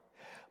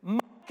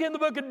 Mike in the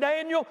book of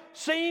Daniel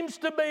seems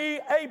to be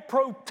a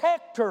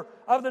protector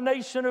of the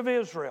nation of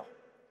Israel.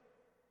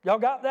 Y'all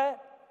got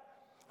that?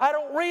 I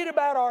don't read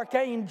about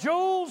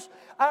archangels.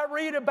 I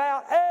read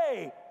about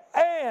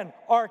an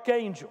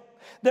archangel.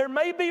 There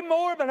may be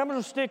more, but I'm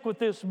going to stick with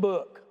this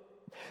book.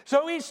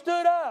 So he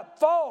stood up,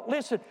 fought.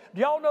 Listen,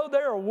 do y'all know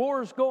there are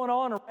wars going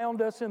on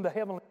around us in the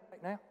heavenly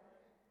right now?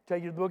 Tell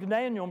you the book of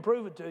Daniel and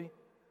prove it to you.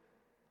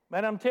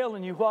 Man, I'm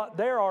telling you what,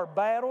 there are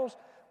battles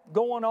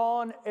going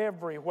on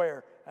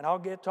everywhere. And I'll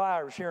get to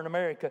ours here in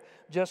America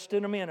just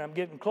in a minute. I'm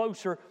getting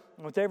closer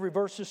with every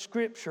verse of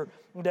Scripture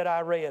that I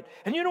read.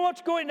 And you know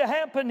what's going to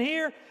happen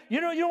here? You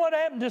know what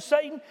happened to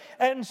Satan?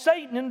 And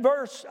Satan in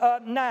verse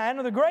 9,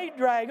 the great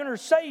dragon, or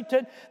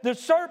Satan, the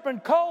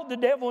serpent called the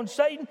devil and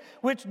Satan,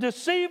 which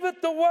deceiveth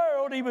the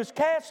world, he was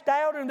cast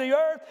out into the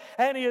earth,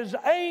 and his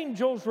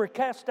angels were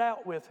cast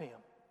out with him.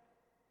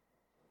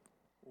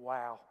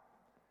 Wow.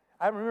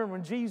 I remember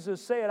when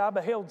Jesus said, I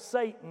beheld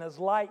Satan as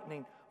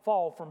lightning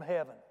fall from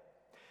heaven.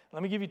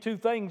 Let me give you two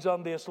things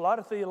on this. A lot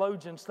of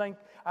theologians think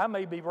I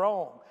may be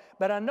wrong.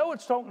 But I know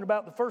it's talking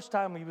about the first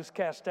time he was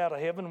cast out of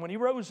heaven. When he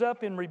rose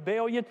up in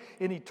rebellion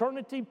in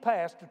eternity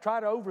past to try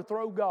to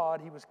overthrow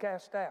God, he was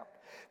cast out.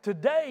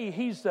 Today,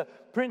 he's the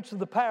prince of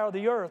the power of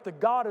the earth, the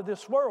God of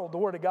this world, the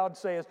Word of God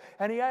says,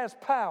 and he has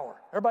power.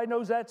 Everybody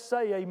knows that?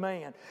 Say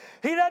amen.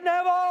 He doesn't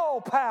have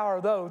all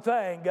power, though,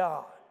 thank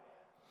God.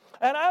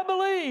 And I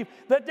believe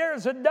that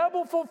there's a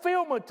double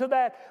fulfillment to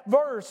that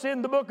verse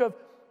in the book of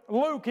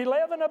Luke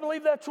 11, I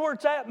believe that's where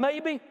it's at,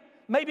 maybe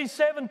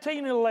 17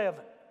 and 11.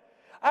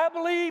 I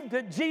believe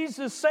that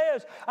Jesus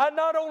says, I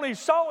not only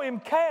saw him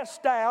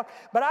cast out,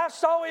 but I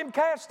saw him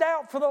cast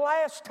out for the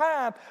last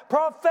time,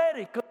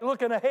 prophetically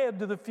looking ahead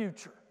to the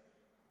future.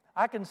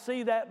 I can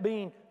see that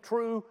being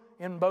true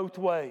in both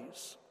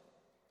ways.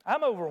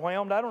 I'm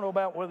overwhelmed. I don't know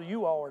about whether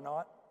you are or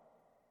not.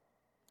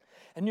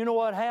 And you know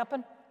what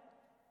happened?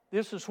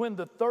 This is when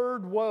the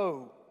third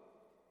woe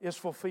is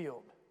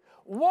fulfilled.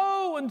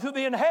 Woe unto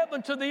the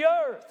inhabitants of the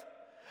earth,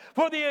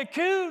 for the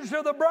accuser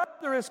of the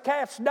brother is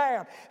cast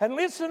down. And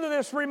listen to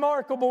this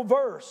remarkable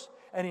verse.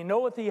 And he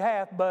knoweth he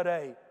hath but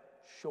a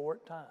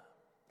short time.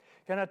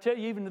 Can I tell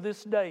you, even to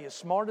this day, as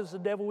smart as the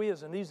devil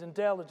is, and he's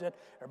intelligent,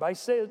 everybody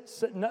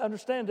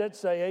understand that,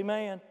 say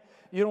amen.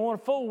 You don't want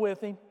to fool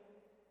with him.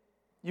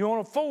 You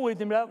want to fool with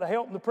him without the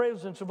help and the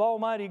presence of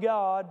Almighty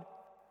God.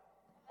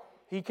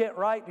 He can't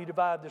rightly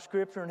divide the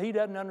Scripture, and he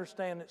doesn't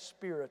understand it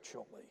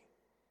spiritually.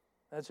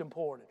 That's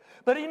important.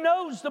 But he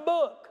knows the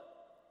book.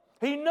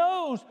 He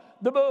knows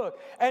the book.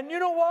 And you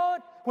know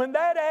what? When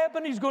that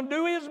happened, he's going to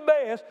do his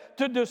best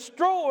to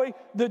destroy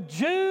the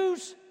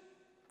Jews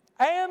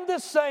and the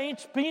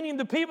saints, meaning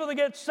the people that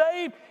get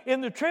saved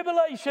in the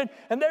tribulation.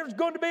 And there's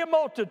going to be a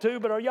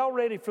multitude. But are y'all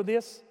ready for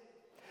this?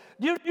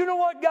 You know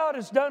what God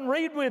has done?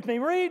 Read with me.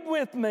 Read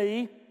with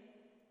me.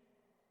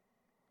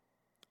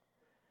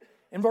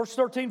 In verse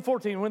 13,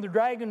 14, when the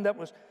dragon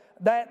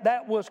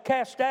that was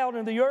cast out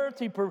into the earth,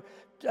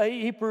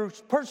 he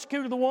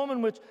persecuted the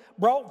woman which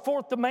brought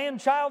forth the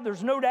man-child.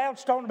 There's no doubt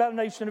it's talking about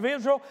the nation of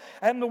Israel.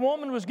 And the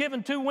woman was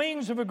given 2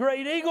 wings of a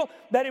great eagle,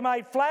 that he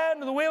might fly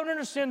into the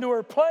wilderness, into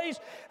her place,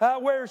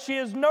 where she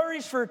is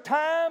nourished for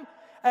time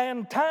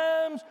and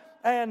times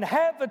and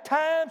half a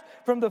times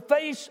from the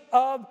face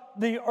of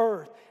the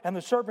earth. And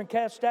the serpent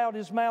cast out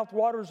his mouth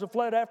waters of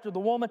flood after the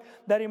woman,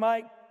 that he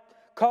might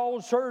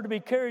cause her to be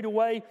carried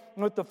away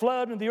with the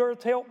flood, and the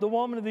earth helped the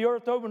woman, and the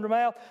earth opened her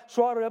mouth,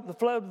 swallowed up the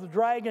flood of the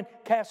dragon,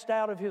 cast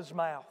out of his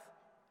mouth.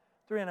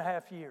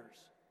 3.5 years.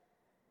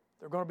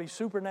 They're going to be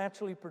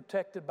supernaturally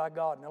protected by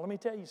God. Now, let me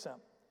tell you something.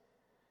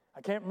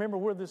 I can't remember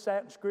where this is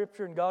at in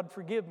Scripture, and God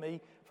forgive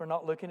me for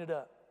not looking it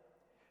up.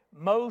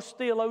 Most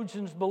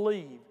theologians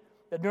believe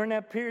that during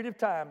that period of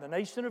time, the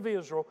nation of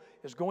Israel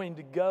is going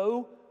to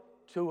go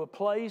to a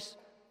place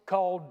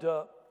called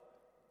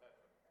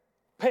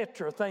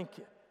Petra, thank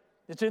you.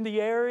 It's in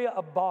the area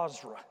of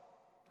Bozrah.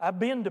 I've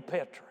been to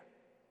Petra.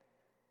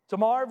 It's a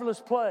marvelous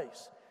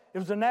place. It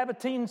was a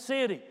Nabatean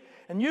city,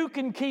 and you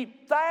can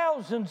keep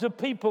thousands of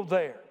people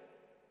there.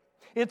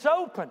 It's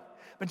open.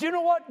 But you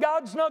know what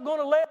God's not going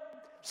to let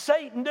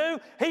Satan do?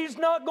 He's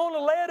not going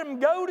to let him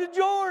go to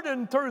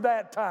Jordan through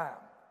that time.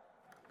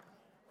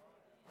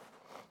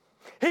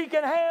 He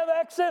can have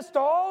access to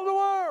all the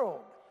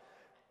world,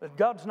 but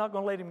God's not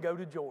going to let him go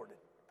to Jordan.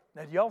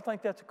 Now, do y'all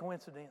think that's a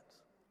coincidence?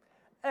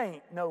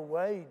 Ain't no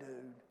way,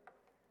 dude.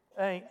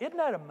 Isn't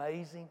that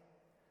amazing?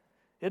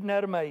 Isn't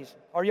that amazing?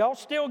 Are y'all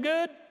still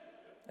good?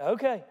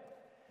 Okay.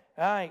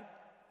 All right.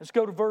 Let's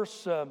go to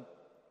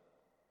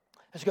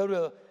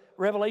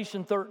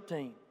Revelation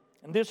 13.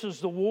 And this is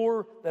the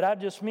war that I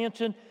just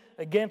mentioned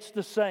against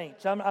the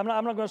saints. I'm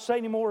not going to say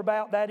any more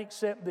about that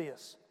except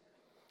this.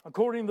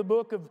 According to the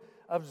book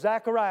of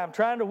Zechariah, I'm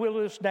trying to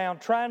whittle this down,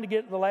 trying to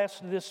get to the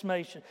last of this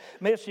message.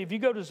 If you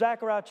go to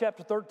Zechariah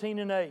chapter 13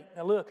 and 8,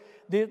 now look,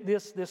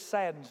 this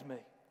saddens me.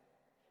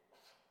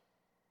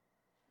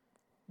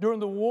 During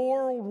the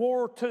World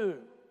War II,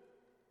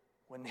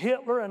 when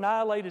Hitler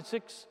annihilated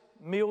 6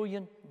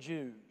 million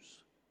Jews,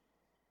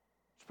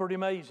 it's pretty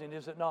amazing,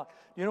 is it not?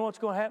 You know what's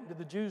going to happen to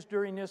the Jews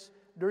during this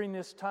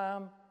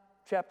time?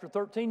 Chapter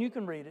 13, you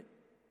can read it.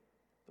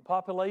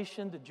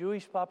 The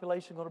Jewish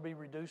population, is going to be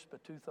reduced by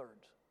 2/3.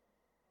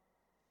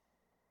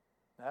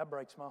 Now, that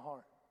breaks my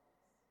heart.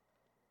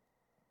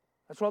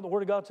 That's what the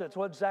Word of God says. That's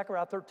what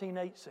Zechariah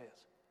 13:8 says.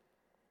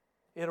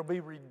 It'll be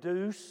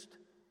reduced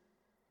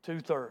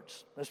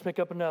 2/3. Let's pick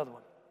up another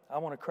one. I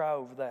want to cry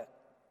over that.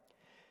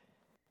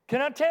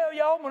 Can I tell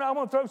y'all, I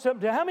want to throw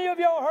something down. How many of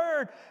y'all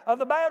heard of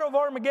the Battle of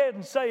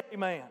Armageddon? Say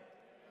amen.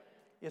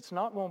 It's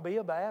not going to be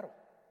a battle.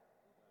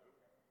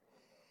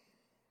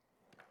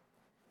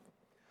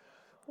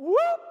 Whoop!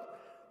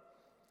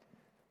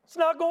 It's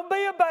not going to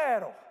be a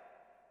battle.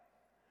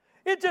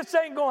 It just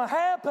ain't going to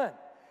happen.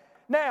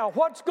 Now,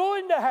 what's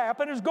going to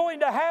happen is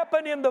going to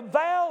happen in the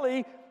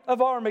valley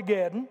of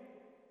Armageddon,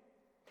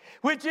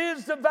 which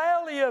is the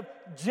valley of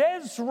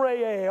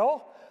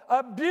Jezreel,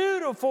 a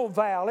beautiful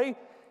valley,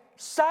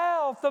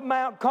 south of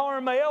Mount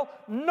Carmel,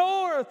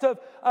 north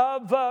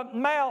of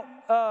Mount,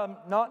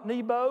 not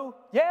Nebo,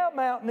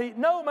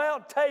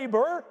 Mount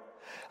Tabor,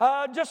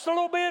 just a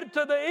little bit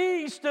to the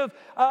east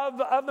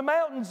of the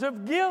mountains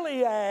of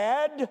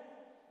Gilead.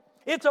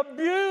 It's a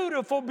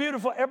beautiful,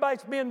 beautiful,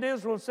 everybody's been to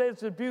Israel and says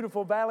it's a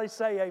beautiful valley.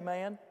 Say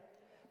amen.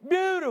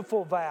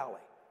 Beautiful valley.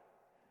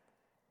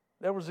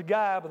 There was a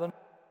guy by the name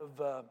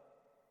of,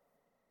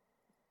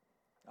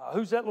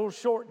 who's that little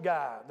short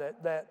guy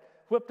that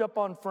whipped up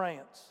on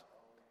France?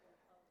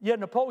 Yeah,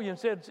 Napoleon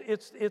said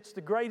it's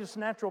the greatest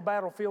natural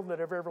battlefield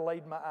that I've ever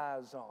laid my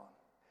eyes on.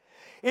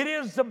 It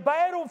is the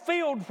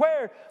battlefield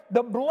where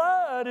the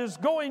blood is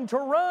going to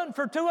run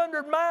for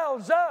 200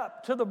 miles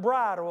up to the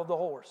bridle of the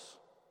horse.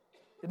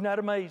 Isn't that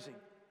amazing?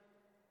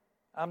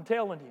 I'm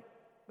telling you,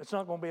 it's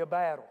not going to be a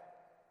battle.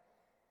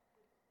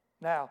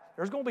 Now,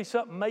 there's going to be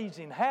something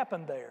amazing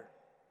happen there,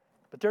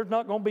 but there's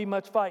not going to be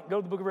much fighting.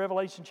 Go to the book of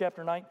Revelation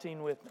chapter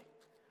 19 with me.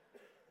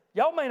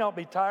 Y'all may not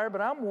be tired,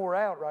 but I'm wore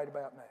out right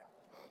about now.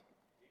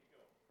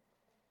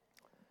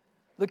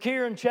 Look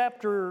here in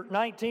chapter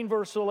 19,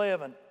 verse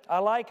 11. I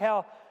like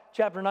how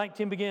chapter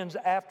 19 begins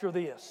after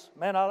this.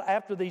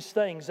 After these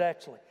things,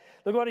 actually.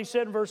 Look what he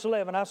said in verse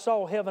 11. I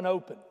saw heaven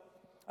open,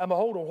 and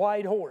behold, a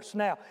white horse.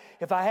 Now,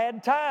 if I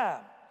had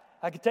time,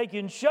 I could take you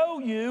and show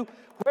you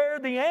where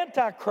the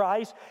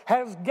Antichrist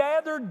has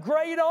gathered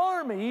great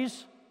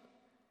armies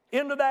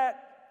into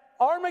that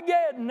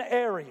Armageddon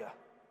area.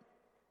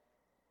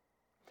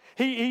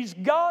 He's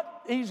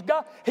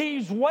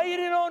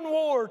waiting on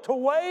war to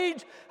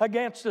wage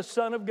against the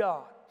Son of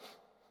God.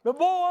 But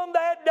boy, on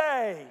that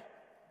day,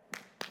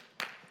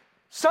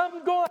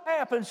 something's going to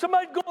happen.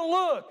 Somebody's going to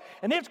look,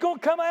 and it's going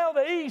to come out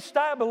of the east,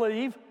 I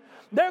believe.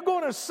 They're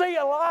going to see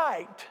a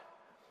light.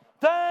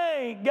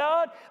 Thank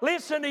God.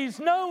 Listen, he's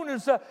known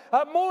as a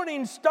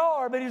morning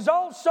star, but he's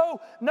also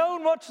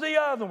known, what's the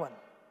other one?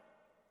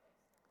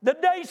 The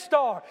day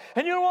star.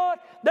 And you know what?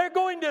 They're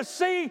going to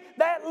see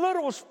that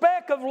little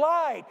speck of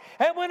light.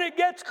 And when it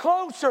gets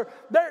closer,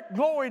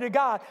 glory to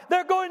God,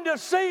 they're going to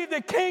see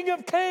the King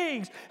of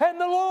Kings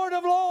and the Lord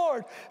of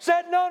Lords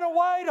sitting on a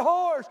white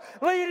horse,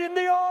 leading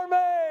the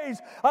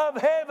armies of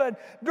heaven,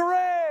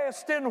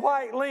 dressed in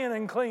white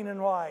linen, clean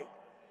and white.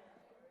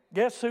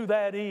 Guess who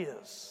that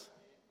is?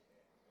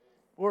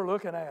 We're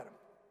looking at him.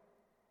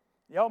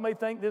 Y'all may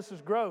think this is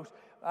gross.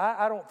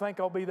 I don't think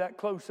I'll be that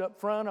close up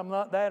front. I'm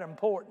not that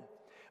important.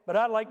 But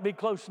I'd like to be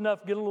close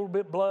enough to get a little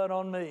bit of blood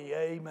on me.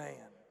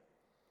 Amen.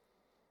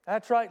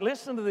 That's right.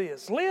 Listen to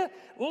this.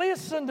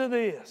 Listen to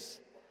this.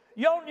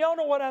 Y'all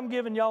know what I'm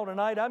giving y'all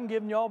tonight? I'm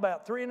giving y'all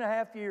about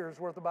 3.5 years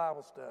worth of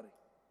Bible study.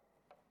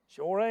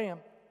 Sure am.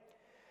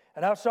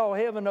 And I saw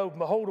heaven open,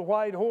 behold, a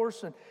white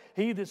horse, and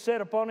he that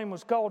sat upon him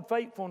was called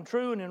Faithful and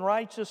True, and in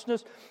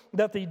righteousness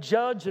doth he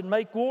judge and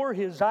make war.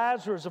 His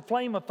eyes are as a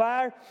flame of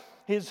fire.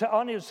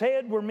 On his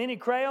head were many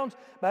crowns.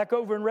 Back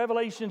over in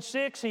Revelation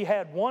 6, he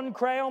had one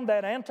crown,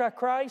 that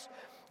Antichrist,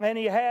 and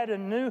he had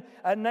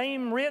a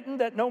name written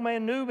that no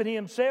man knew but he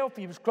himself.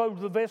 He was clothed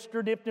with a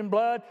vesture dipped in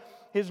blood.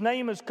 His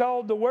name is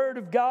called the Word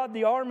of God.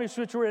 The armies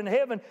which were in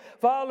heaven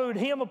followed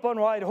him upon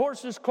white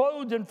horses,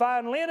 clothed in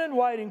fine linen,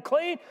 white and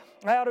clean.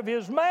 Out of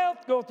his mouth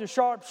goeth a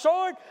sharp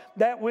sword,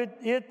 that with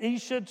it he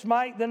should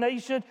smite the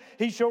nation.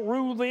 He shall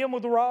rule them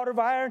with a rod of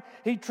iron.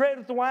 He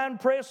treadeth the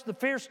winepress, the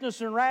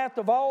fierceness and wrath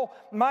of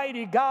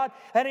Almighty God.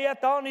 And he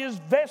hath on his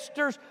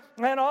vestures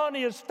and on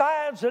his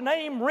thighs a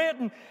name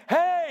written,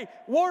 Hey,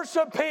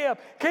 worship him,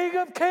 King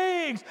of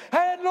kings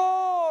and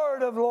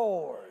Lord of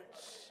lords.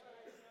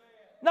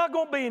 Not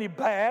going to be any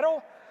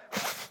battle.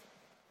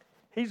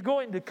 He's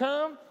going to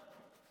come,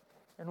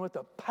 and with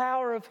the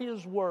power of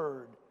his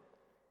word,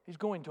 he's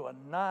going to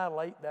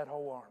annihilate that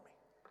whole army.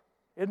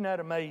 Isn't that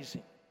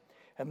amazing?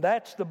 And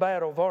that's the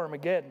battle of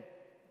Armageddon.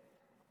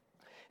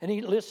 And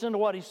listen to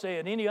what he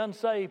said. Any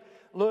unsaved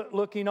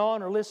looking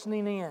on or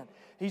listening in.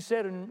 He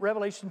said in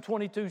Revelation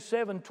 22,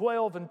 7,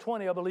 12, and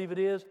 20, I believe it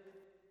is,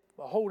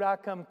 Behold, I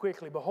come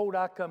quickly. Behold,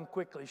 I come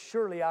quickly.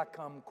 Surely I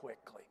come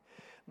quickly.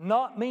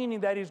 Not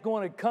meaning that he's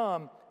going to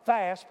come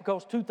fast,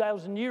 because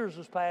 2,000 years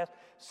has passed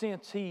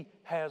since he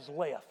has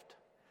left.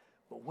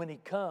 But when he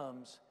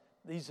comes,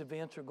 these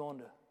events are going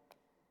to,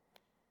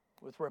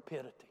 with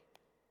rapidity.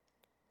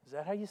 Is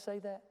that how you say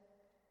that?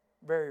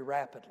 Very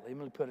rapidly. Let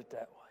me put it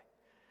that way.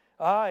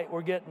 All right,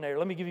 we're getting there.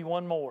 Let me give you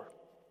one more.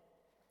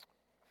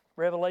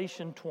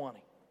 Revelation 20.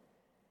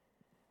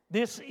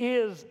 This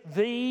is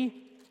the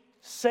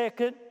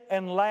second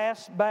and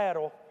last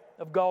battle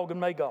of Gog and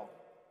Magog.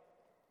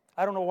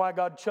 I don't know why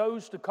God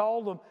chose to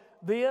call them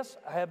this.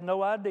 I have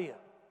no idea.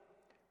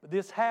 But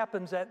this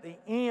happens at the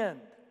end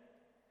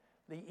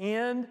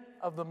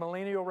of the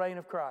millennial reign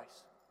of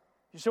Christ.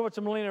 You say, what's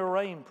a millennial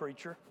reign,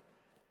 preacher?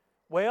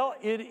 Well,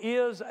 it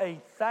is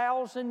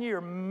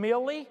 1,000-year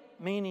milli,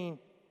 meaning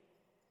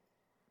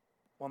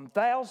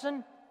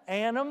 1,000,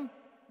 annum,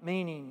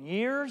 meaning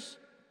years,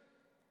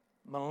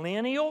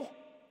 millennial,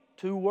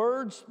 two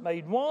words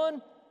made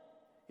one.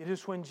 It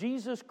is when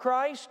Jesus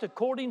Christ,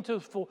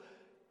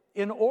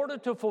 in order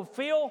to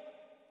fulfill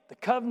the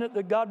covenant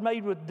that God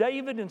made with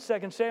David in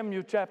 2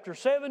 Samuel chapter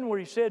 7, where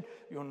he said,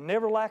 you'll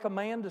never lack a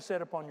man to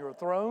sit upon your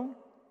throne.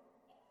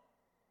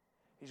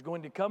 He's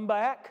going to come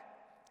back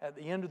at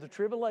the end of the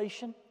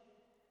tribulation,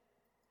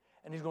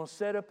 and he's going to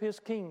set up his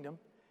kingdom,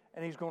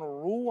 and he's going to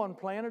rule on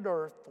planet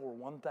Earth for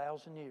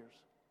 1,000 years.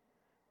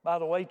 By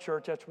the way,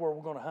 church, that's where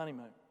we're going to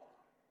honeymoon.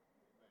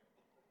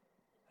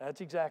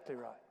 That's exactly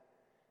right.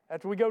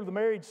 After we go to the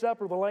marriage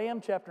supper of the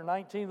Lamb, chapter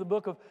 19 of the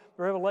book of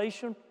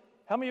Revelation,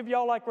 how many of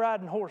y'all like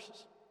riding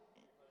horses?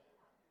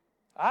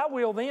 I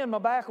will then. My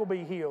back will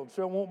be healed,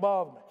 so it won't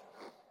bother me.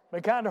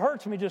 It kind of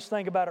hurts me just to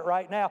think about it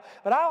right now.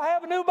 But I'll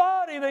have a new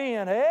body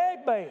then.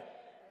 Amen.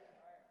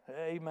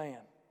 Amen.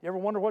 You ever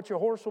wonder what your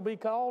horse will be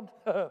called?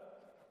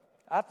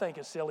 I think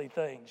of silly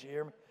things, you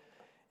hear me?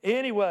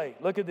 Anyway,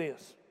 look at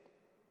this.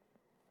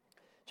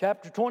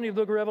 Chapter 20 of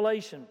the book of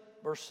Revelation,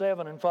 verse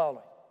 7 and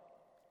following.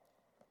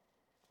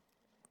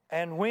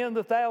 And when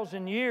the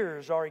 1,000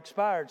 years are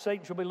expired,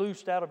 Satan shall be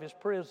loosed out of his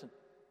prison.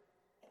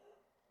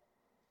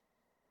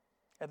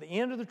 At the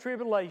end of the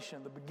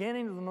tribulation, the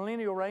beginning of the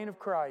millennial reign of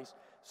Christ,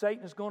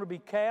 Satan is going to be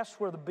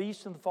cast where the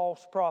beast and the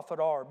false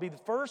prophet are. Be the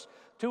first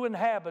two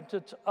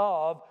inhabitants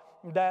of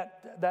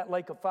that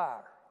lake of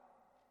fire.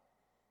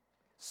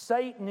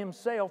 Satan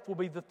himself will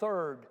be the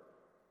third.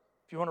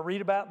 If you want to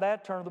read about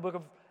that, turn to the book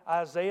of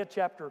Isaiah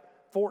chapter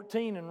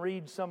 14 and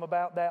read some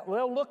about that.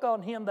 Well, look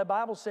on him, the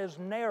Bible says,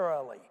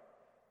 narrowly.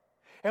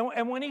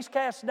 And when he's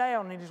cast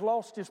down and he's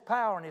lost his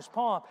power and his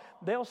pomp,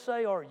 they'll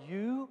say, are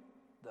you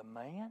the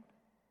man?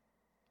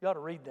 You ought to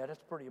read that.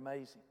 That's pretty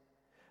amazing.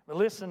 But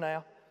listen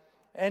now.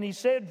 And he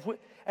said,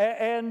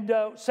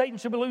 Satan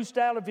shall be loosed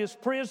out of his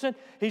prison.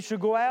 He shall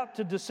go out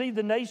to deceive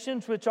the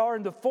nations which are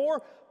in the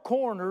four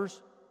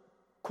quarters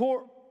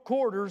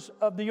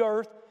of the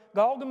earth.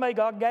 Gog and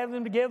Magog, gather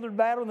them together to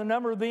battle, and the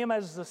number of them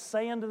as the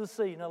sand of the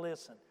sea. Now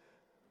listen.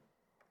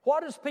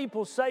 What does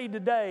people say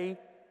today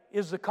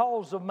is the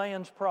cause of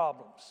man's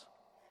problems?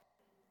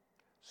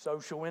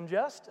 Social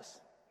injustice.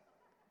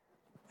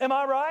 Am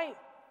I right?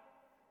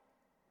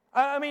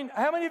 I mean,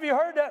 how many of you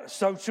heard that?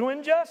 Social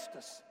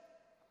injustice.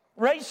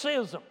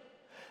 Racism.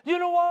 You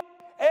know what?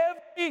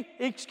 Every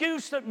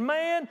excuse that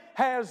man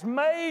has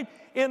made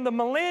in the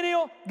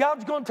millennial,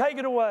 God's going to take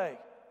it away.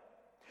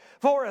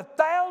 For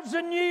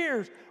 1,000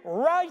 years,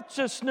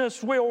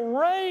 righteousness will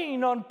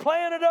reign on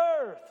planet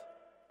Earth.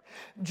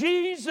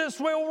 Jesus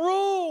will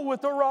rule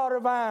with a rod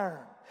of iron.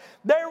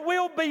 There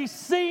will be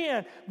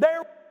sin.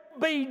 There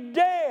will be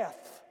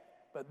death.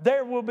 But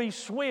there will be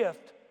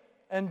swift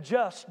and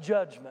just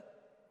judgment.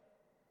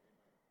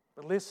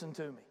 But listen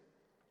to me.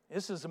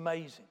 This is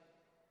amazing.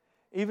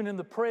 even in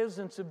the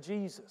presence of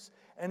Jesus,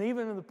 and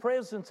even in the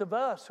presence of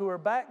us who are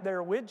back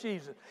there with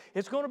Jesus.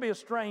 It's going to be a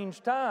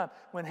strange time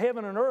when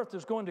heaven and earth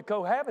is going to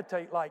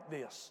cohabitate like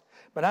this.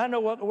 But I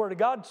know what the Word of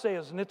God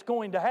says, and it's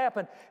going to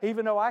happen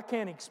even though I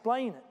can't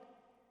explain it.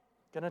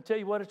 Can I tell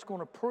you what it's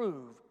going to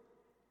prove?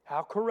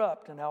 How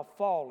corrupt and how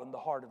fallen the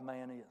heart of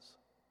man is.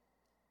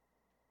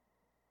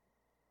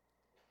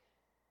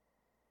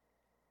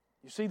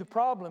 You see, the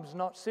problem is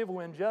not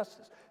civil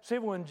injustice.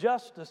 Civil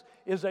injustice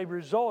is a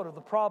result of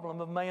the problem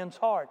of man's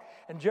heart.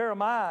 And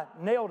Jeremiah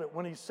nailed it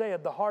when he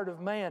said the heart of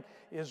man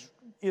is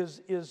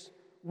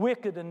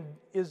wicked and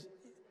is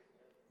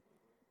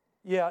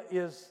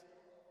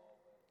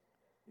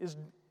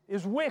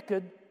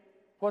wicked.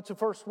 What's the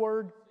first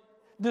word?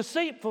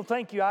 Deceitful.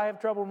 Thank you. I have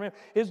trouble remembering.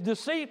 Is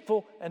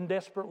deceitful and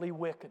desperately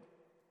wicked.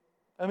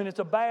 I mean, it's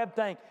a bad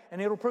thing,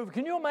 and it'll prove it.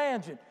 Can you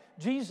imagine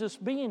Jesus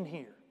being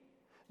here?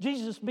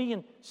 Jesus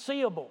being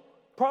seeable,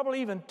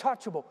 probably even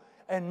touchable,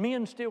 and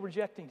men still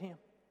rejecting Him.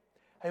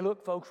 Hey,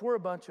 look, folks, we're a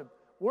bunch of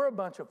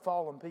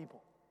fallen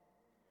people.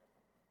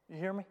 You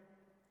hear me?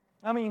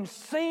 I mean,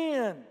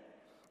 sin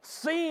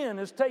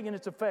is taking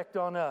its effect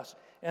on us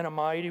in a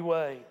mighty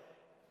way.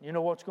 You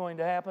know what's going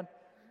to happen?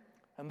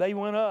 And they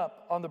went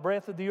up on the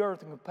breadth of the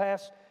earth and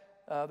passed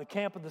the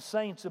camp of the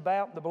saints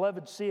about the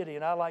beloved city.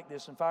 And I like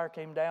this. And fire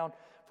came down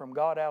from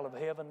God out of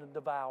heaven and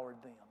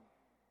devoured them.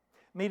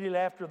 Immediately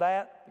after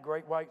that, the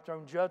great white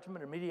throne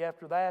judgment. Immediately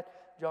after that,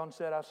 John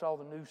said, I saw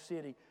the new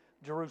city,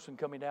 Jerusalem,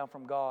 coming down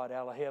from God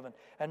out of heaven.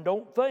 And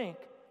don't think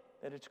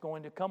that it's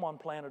going to come on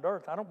planet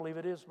Earth. I don't believe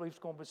it is. I believe it's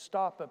going to be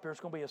stopped up here. It's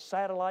going to be a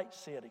satellite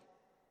city.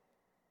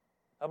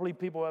 I believe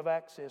people have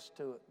access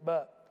to it.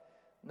 But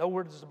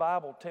nowhere does the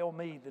Bible tell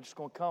me that it's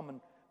going to come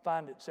and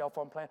find itself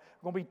on planet.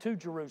 There's going to be two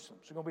Jerusalems.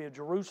 There's going to be a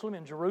Jerusalem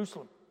in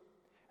Jerusalem.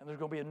 And there's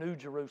going to be a new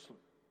Jerusalem.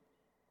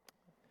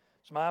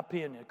 It's my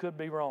opinion. It could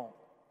be wrong.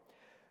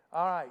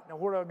 All right, now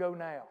where do I go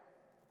now?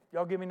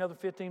 Y'all give me another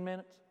 15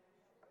 minutes?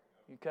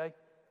 Okay?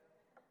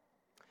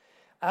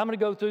 I'm going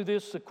to go through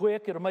this so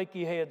quick, it'll make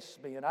your head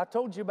spin. I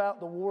told you about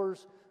the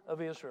wars of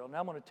Israel.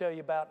 Now I'm going to tell you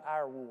about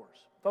our wars.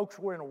 Folks,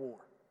 we're in a war.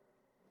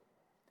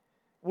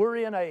 We're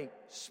in a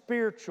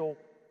spiritual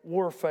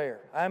warfare.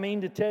 I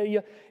mean to tell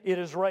you, it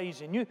is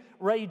raging. You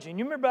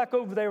remember back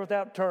over there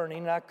without turning,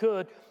 and I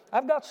could.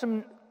 I've got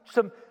some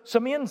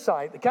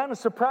insight that kind of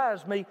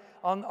surprised me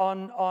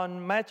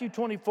on Matthew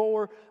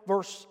 24,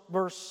 verse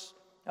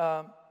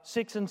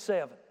 6 and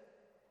 7.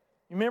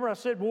 You remember I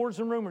said wars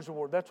and rumors of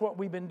war. That's what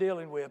we've been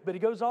dealing with. But he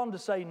goes on to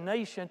say,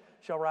 nation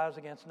shall rise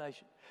against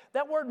nation.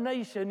 That word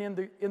nation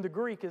in the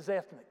Greek is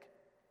ethnic.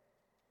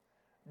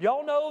 Do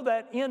y'all know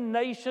that in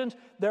nations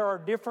there are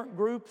different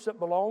groups that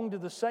belong to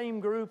the same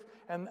group,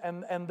 and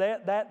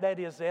that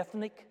is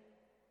ethnic?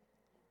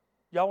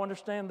 Y'all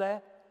understand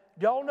that?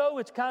 Do y'all know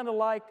it's kind of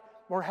like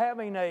we're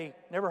having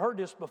never heard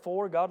this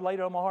before, God laid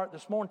it on my heart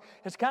this morning.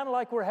 It's kind of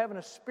like we're having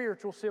a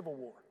spiritual civil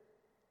war.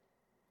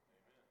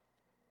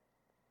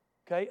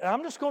 Okay, and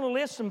I'm just going to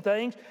list some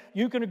things.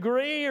 You can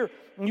agree or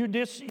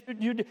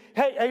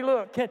hey,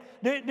 look,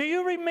 do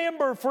you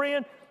remember,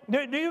 friend?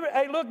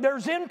 Hey, look,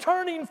 there's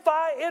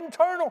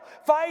internal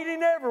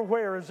fighting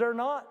everywhere, is there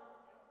not?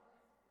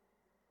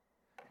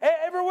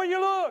 Everywhere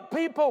you look,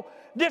 people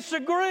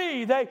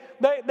disagree.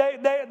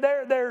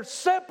 They're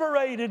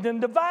separated and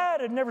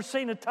divided. Never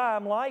seen a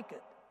time like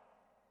it.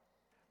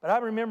 But I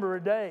remember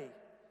a day.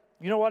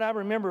 You know what? I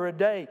remember a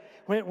day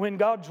when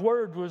God's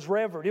Word was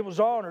revered. It was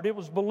honored. It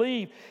was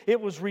believed. It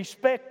was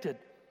respected.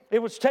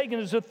 It was taken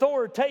as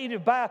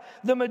authoritative by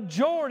the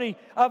majority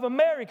of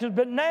Americans.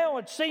 But now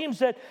it seems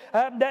that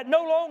it's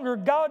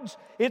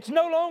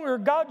no longer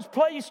God's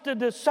place to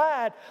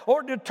decide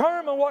or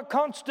determine what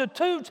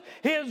constitutes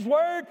His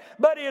Word,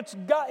 but it's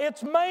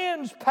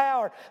man's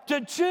power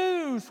to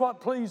choose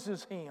what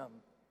pleases Him.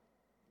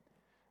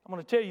 I'm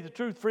going to tell you the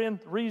truth, friend.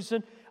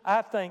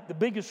 The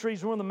biggest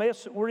reason we're in the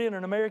mess that we're in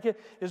America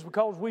is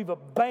because we've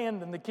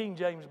abandoned the King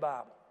James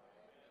Bible.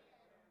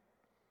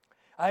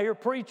 I hear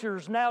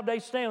preachers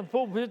nowadays stand in the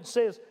pulpit and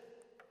says,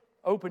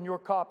 open your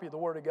copy of the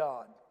Word of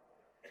God.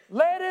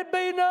 Let it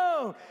be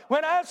known.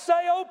 When I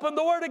say open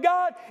the Word of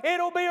God,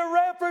 it'll be a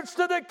reference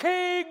to the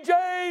King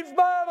James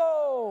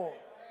Bible.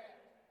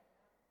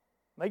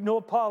 Make no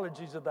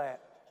apologies of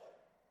that.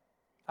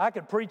 I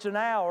could preach an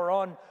hour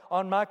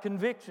on my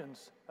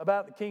convictions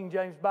about the King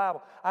James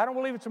Bible. I don't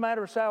believe it's a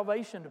matter of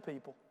salvation to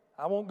people.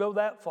 I won't go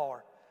that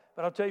far.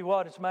 But I'll tell you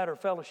what, it's a matter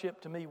of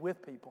fellowship to me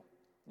with people.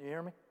 You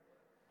hear me?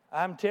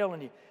 I'm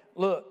telling you,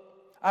 look,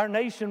 our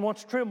nation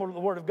once trembled at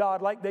the Word of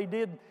God like they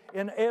did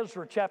in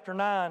Ezra chapter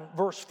 9,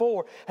 verse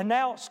 4. And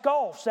now it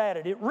scoffs at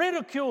it. It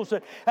ridicules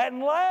it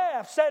and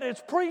laughs at its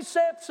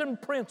precepts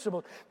and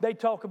principles. They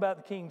talk about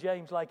the King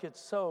James like it's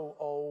so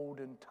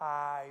old and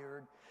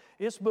tired.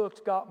 This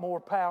book's got more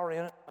power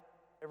in it than I've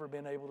ever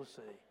been able to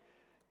see.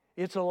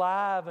 It's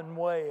alive and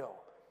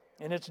well,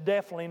 and it's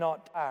definitely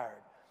not tired.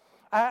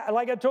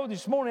 Like I told you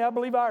this morning, I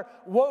believe our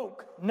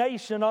woke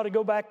nation ought to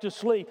go back to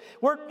sleep.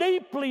 We're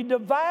deeply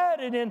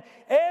divided in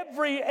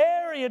every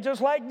area,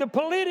 just like the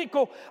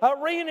political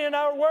arena in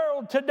our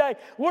world today.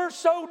 We're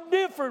so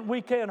different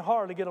we can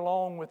hardly get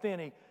along with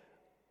any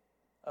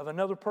of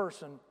another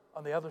person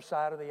on the other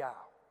side of the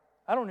aisle.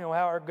 I don't know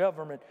how our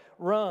government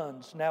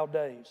runs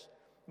nowadays.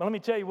 But let me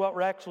tell you what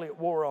we're actually at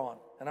war on,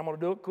 and I'm going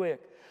to do it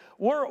quick.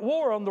 We're at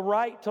war on the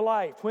right to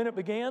life. When it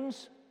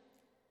begins,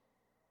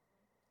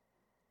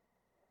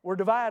 we're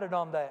divided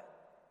on that.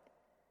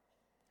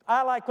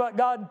 I like what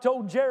God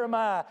told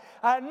Jeremiah.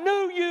 I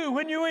knew you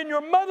when you were in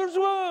your mother's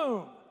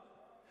womb,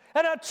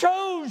 and I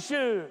chose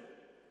you.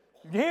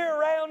 Here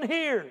around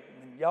here,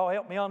 y'all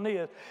help me on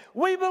this.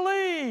 We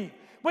believe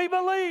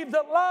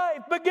that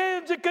life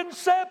begins at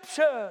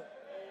conception.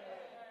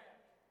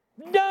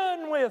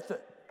 Done with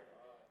it.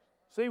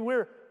 See,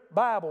 we're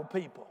Bible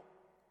people.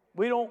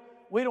 We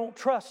don't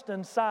trust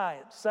in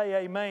science. Say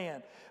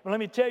amen. But let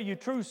me tell you,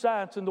 true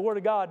science and the Word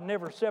of God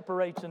never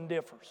separates and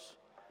differs.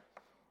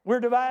 We're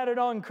divided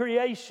on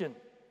creation,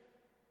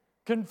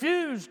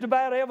 confused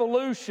about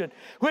evolution,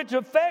 which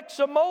affects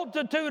a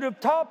multitude of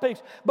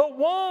topics, but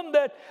one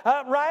that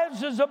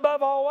rises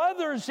above all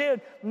others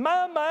in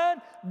my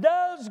mind: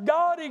 does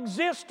God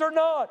exist or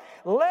not?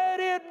 Let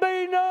it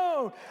be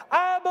known.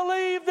 I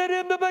believe that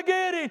in the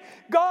beginning,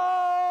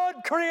 God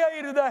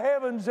created the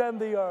heavens and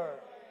the earth.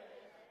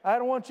 I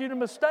don't want you to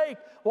mistake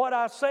what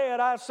I said.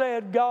 I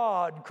said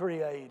God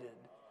created.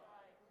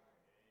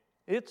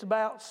 It's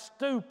about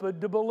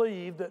stupid to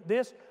believe that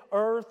this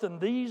earth and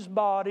these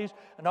bodies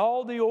and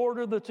all the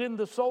order that's in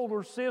the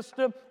solar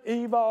system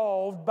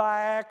evolved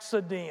by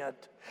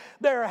accident.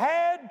 There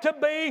had to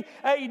be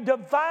a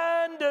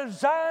divine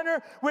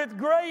designer with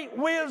great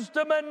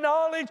wisdom and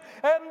knowledge,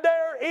 and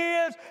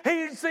there is.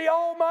 He's the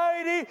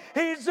Almighty.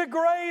 He's the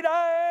great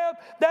I am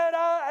that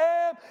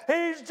I am.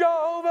 He's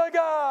Jehovah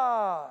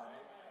God.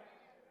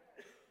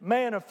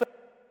 Manifest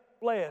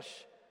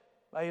flesh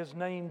by His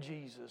name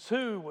Jesus,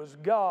 who was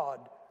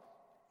God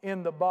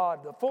in the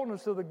body, the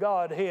fullness of the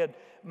Godhead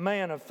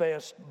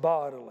manifest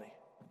bodily.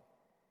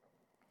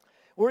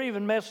 We're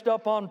even messed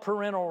up on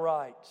parental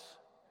rights.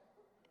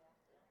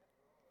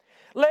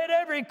 Let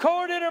every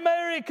court in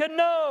America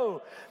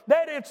know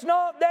that it's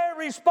not their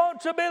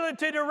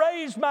responsibility to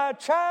raise my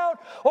child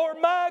or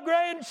my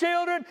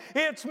grandchildren.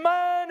 It's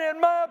mine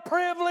and my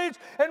privilege,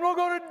 and we're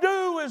going to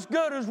do as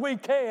good as we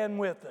can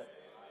with it.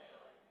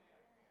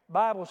 The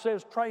Bible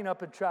says train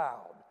up a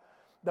child.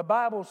 The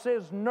Bible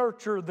says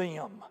nurture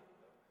them.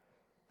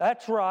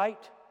 That's right.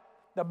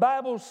 The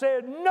Bible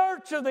said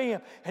nurture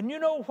them. And you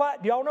know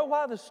what? Do y'all know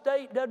why the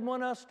state doesn't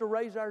want us to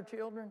raise our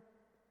children?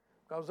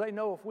 Because they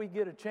know if we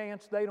get a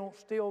chance, they don't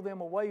steal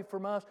them away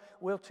from us.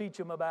 We'll teach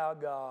them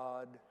about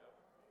God.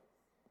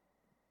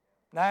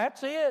 Now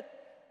that's it.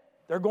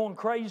 They're going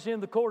crazy in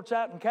the courts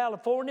out in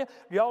California.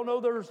 Y'all know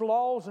there's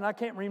laws, and I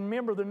can't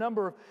remember the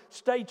number of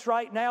states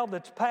right now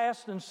that's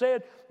passed and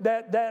said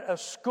that a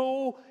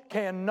school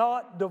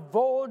cannot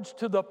divulge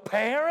to the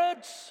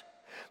parents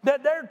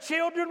that their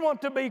children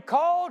want to be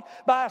called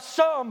by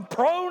some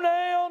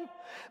pronoun.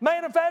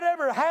 Man, if that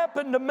ever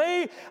happened to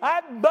me,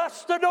 I'd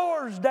bust the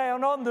doors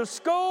down on the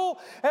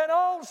school and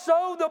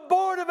also the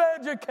Board of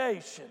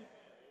Education.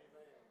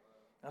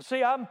 Now,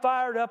 see, I'm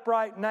fired up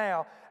right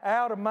now,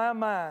 out of my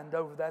mind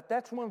over that.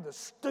 That's one of the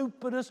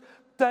stupidest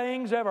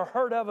things I ever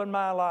heard of in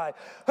my life.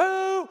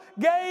 Who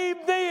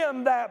gave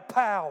them that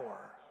power?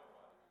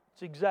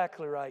 That's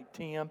exactly right,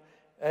 Tim.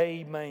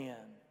 Amen.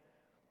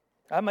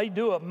 I may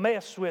do a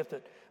mess with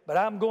it, but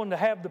I'm going to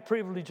have the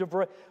privilege of...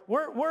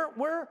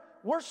 We're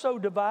so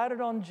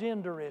divided on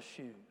gender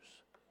issues.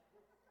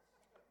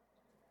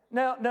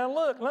 Now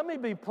look, let me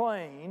be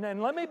plain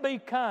and let me be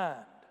kind.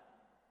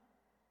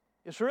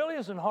 It really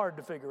isn't hard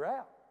to figure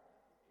out.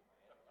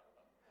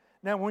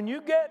 Now, when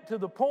you get to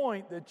the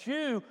point that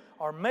you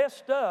are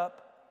messed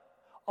up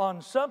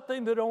on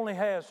something that only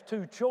has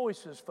two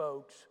choices,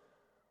 folks,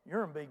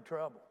 you're in big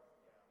trouble.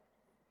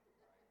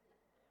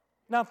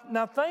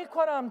 Now think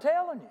what I'm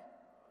telling you.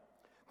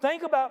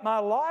 Think about my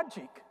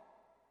logic.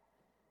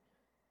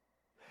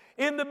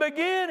 In the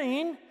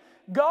beginning,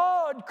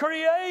 God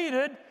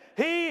created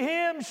he,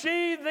 him,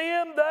 she,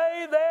 them,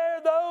 they,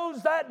 there,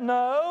 those that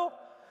know.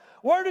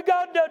 Word of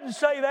God doesn't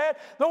say that.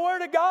 The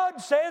Word of God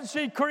says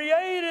He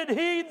created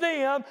he,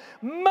 them,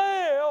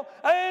 male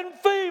and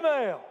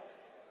female.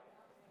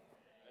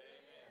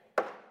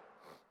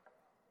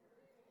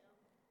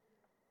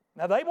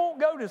 Now, they won't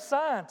go to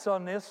science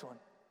on this one.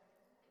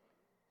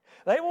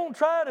 They won't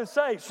try to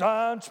say,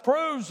 science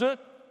proves it.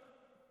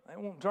 They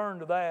won't turn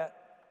to that.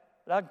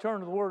 But I can turn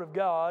to the Word of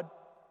God.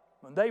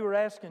 When they were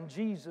asking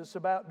Jesus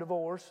about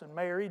divorce and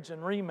marriage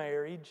and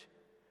remarriage,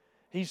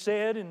 He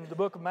said in the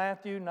book of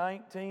Matthew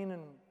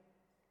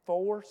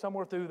 19:4,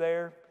 somewhere through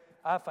there,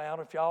 I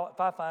found it.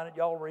 If I find it,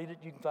 y'all read it,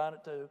 you can find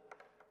it too.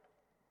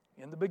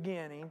 In the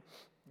beginning,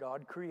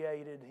 God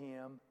created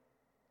him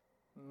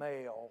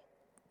male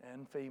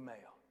and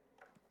female.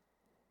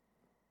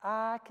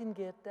 I can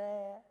get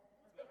that.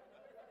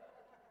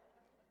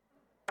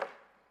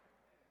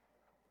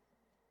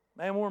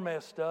 Man, we're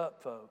messed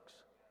up, folks.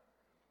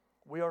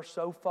 We are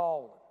so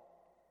fallen.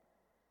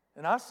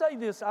 And I say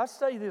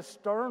this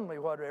sternly,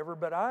 whatever,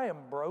 but I am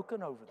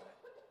broken over that.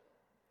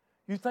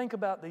 You think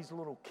about these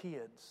little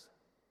kids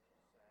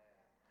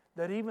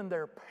that even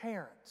their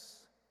parents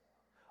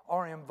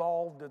are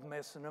involved in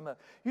messing them up.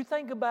 You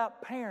think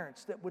about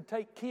parents that would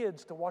take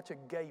kids to watch a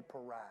gay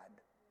parade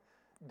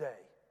day.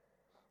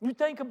 You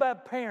think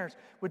about parents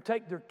would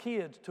take their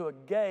kids to a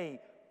gay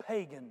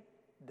pagan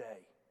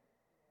day.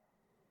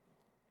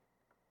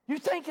 You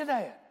think of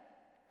that.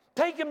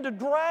 Take them to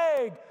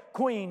drag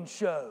queen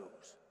shows.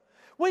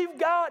 We've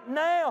got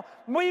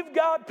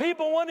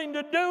people wanting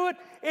to do it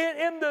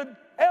in the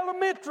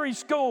elementary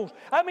schools.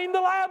 I mean,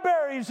 the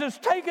libraries is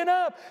taken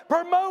up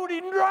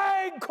promoting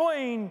drag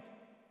queen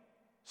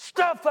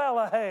stuff out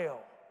of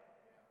hell.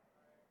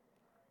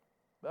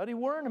 Buddy,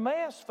 we're in a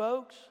mess,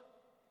 folks.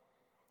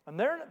 And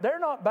they're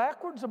not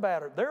backwards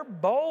about it. They're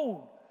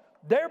bold.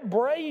 They're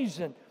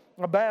brazen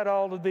about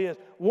all of this.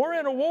 We're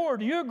in a war.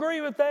 Do you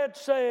agree with that?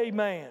 Say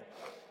amen.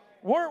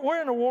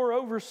 We're in a war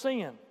over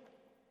sin.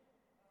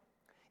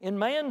 In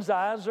man's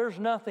eyes, there's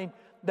nothing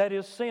that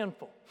is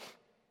sinful.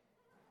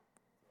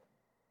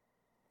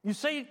 You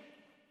see,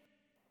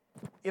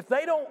 if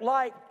they don't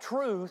like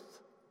truth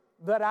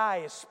that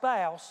I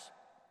espouse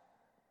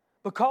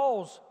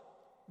because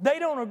they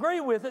don't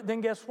agree with it,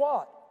 then guess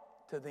what?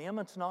 To them,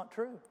 it's not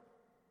true.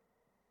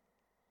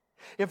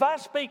 If I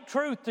speak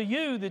truth to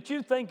you that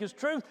you think is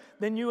truth,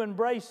 then you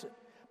embrace it.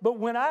 But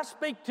when I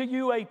speak to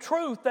you a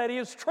truth that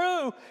is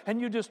true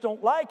and you just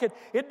don't like it,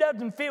 it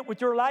doesn't fit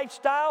with your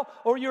lifestyle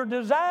or your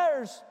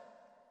desires,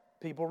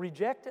 people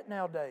reject it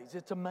nowadays.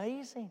 It's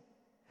amazing.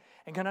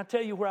 And can I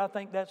tell you where I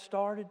think that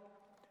started?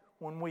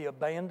 When we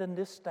abandoned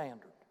this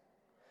standard,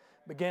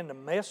 began to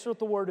mess with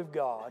the Word of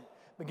God,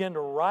 began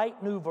to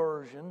write new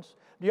versions.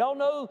 Do y'all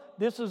know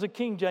this is a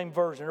King James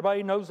Version?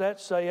 Everybody knows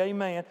that? Say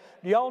amen.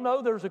 Do y'all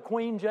know there's a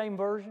Queen James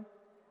Version?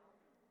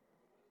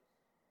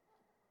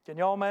 Can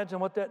y'all imagine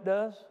what that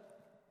does?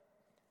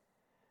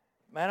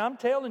 Man, I'm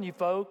telling you,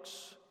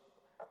 folks,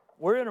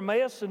 we're in a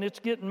mess and it's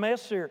getting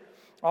messier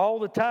all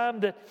the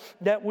time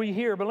that we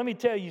hear. But let me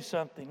tell you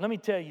something.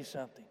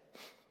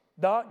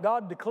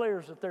 God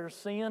declares that there's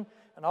sin,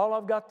 and all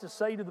I've got to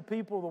say to the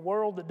people of the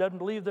world that doesn't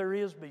believe there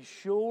is, be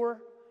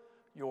sure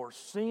your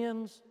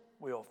sins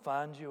will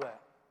find you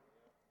out.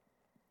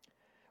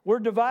 We're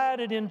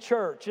divided in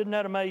church. Isn't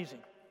that amazing?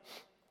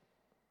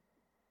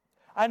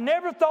 I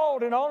never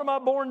thought in all of my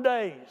born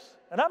days,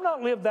 and I've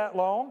not lived that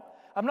long.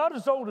 I'm not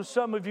as old as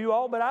some of you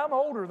all, but I'm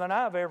older than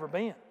I've ever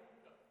been.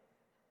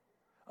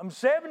 I'm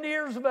 70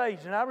 years of age,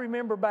 and I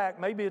remember back,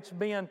 maybe it's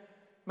been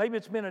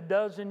a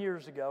dozen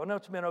years ago. I know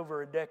it's been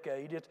over a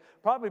decade. It's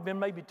probably been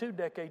maybe 2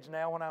 decades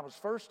now when I was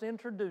first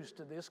introduced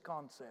to this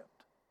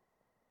concept.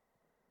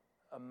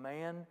 A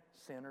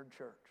man-centered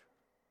church.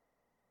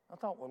 I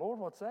thought, well, Lord,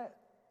 what's that?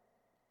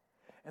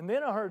 And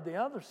then I heard the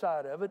other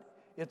side of it.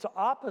 Its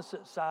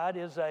opposite side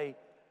is a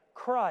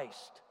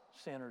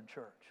Christ-centered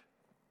church.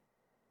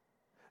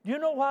 Do you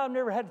know why I've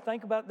never had to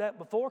think about that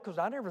before? Because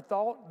I never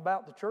thought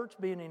about the church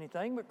being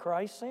anything but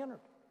Christ-centered.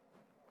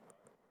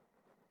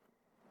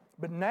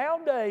 But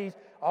nowadays,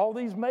 all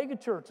these mega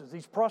churches,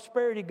 these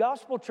prosperity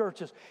gospel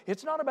churches,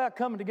 it's not about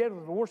coming together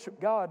to worship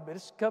God, but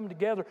it's coming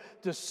together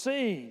to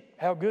see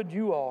how good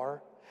you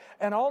are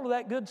and all of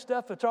that good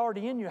stuff that's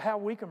already in you, how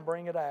we can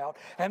bring it out,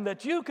 and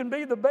that you can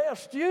be the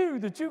best you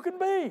that you can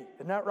be.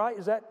 Isn't that right?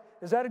 Is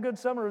that a good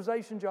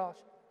summarization, Josh?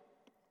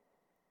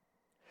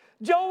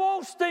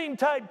 Joel Osteen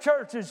type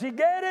churches, you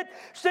get it?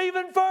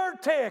 Stephen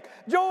Furtick,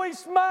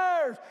 Joyce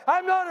Myers.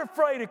 I'm not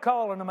afraid of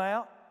calling them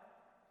out.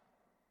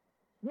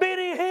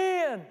 Benny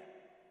Hinn,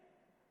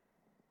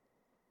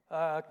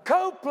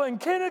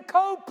 Kenneth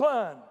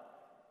Copeland.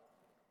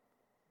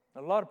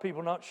 A lot of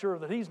people are not sure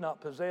that he's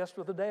not possessed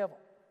with a devil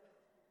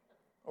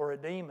or a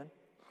demon.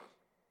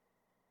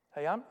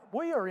 Hey,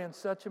 we are in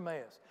such a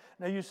mess.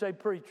 Now you say,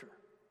 preacher,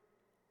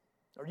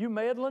 are you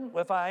meddling?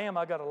 Well, if I am,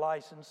 I got a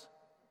license.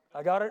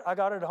 I got it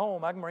at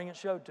home. I can bring it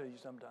show to you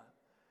sometime.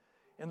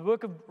 In the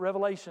book of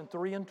Revelation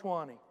 3 and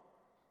 20,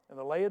 in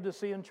the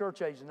Laodicean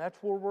church age, and that's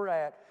where we're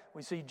at,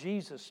 we see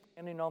Jesus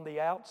standing on the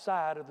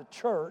outside of the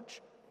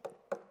church,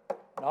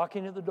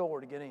 knocking at the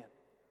door to get in.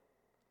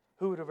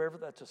 Who would have ever,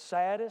 that's the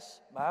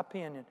saddest, my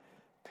opinion,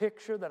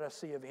 picture that I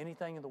see of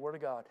anything in the Word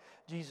of God.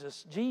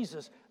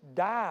 Jesus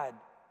died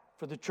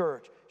for the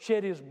church,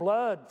 shed His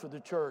blood for the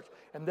church.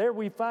 And there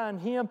we find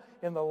Him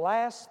in the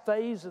last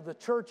phase of the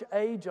church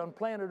age on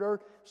planet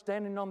Earth,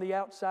 standing on the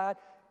outside.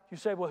 You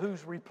say, well,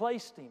 who's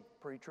replaced Him,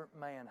 preacher?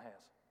 Man has.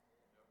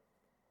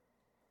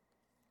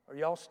 Are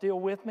y'all still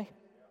with me?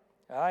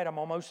 All right, I'm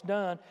almost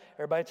done.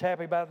 Everybody's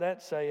happy about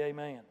that? Say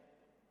amen.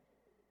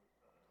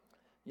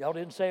 Y'all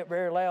didn't say it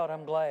very loud.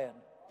 I'm glad.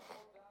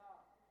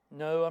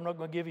 No, I'm not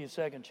going to give you a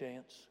second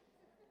chance.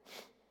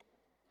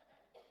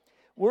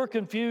 We're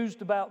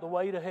confused about the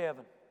way to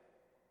heaven,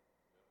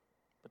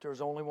 but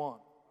there's only one.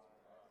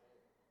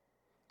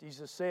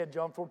 Jesus said,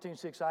 John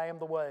 14:6, I am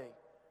the way.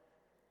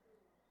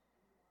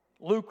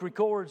 Luke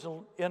records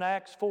in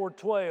Acts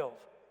 4:12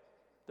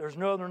 There's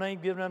no other name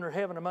given under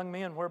heaven among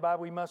men whereby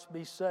we must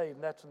be saved.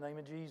 And that's the name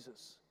of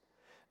Jesus.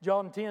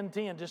 John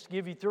 10:10, just to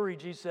give you three,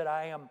 Jesus said,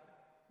 I am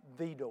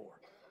the door,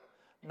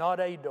 not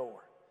a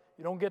door.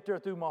 You don't get there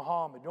through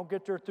Muhammad. You don't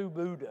get there through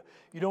Buddha.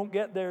 You don't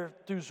get there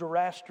through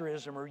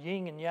Zoroastrianism or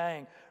Yin and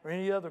Yang or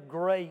any other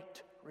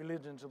great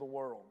religions of the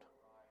world.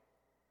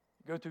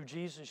 You go through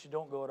Jesus, you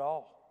don't go at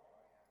all.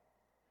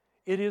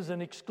 It is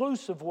an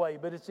exclusive way,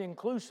 but it's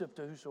inclusive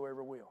to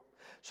whosoever will.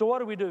 So what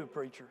do we do,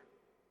 preacher?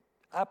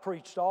 I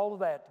preached all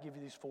of that to give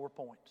you these 4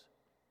 points.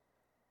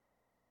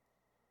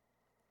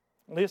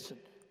 Listen,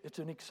 it's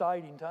an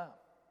exciting time.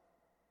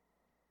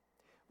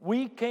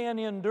 We can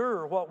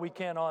endure what we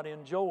cannot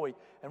enjoy,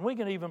 and we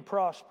can even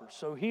prosper.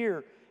 So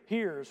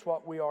here's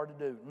what we are to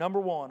do.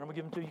 Number one, I'm going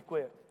to give them to you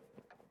quick.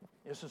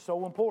 This is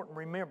so important.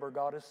 Remember,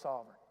 God is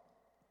sovereign.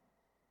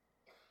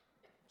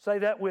 Say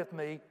that with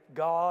me.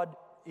 God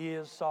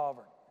is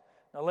sovereign.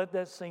 Now let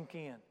that sink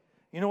in.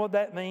 You know what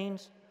that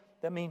means?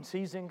 That means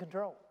He's in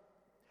control.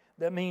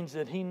 That means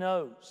that He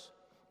knows.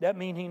 That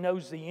means He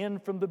knows the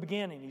end from the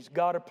beginning. He's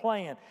got a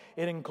plan.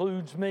 It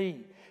includes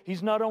me.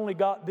 He's not only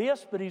got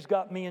this, but He's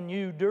got me and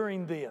you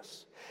during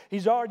this.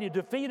 He's already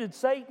defeated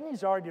Satan.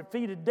 He's already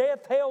defeated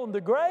death, hell, and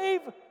the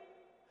grave.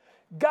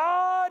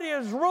 God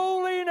is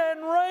ruling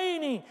and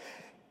reigning.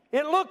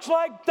 It looks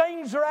like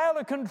things are out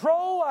of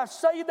control. I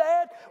say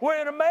that.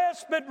 We're in a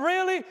mess, but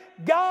really,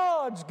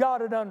 God's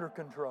got it under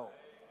control.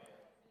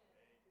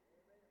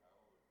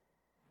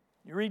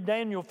 You read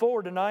Daniel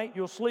 4 tonight,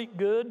 you'll sleep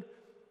good.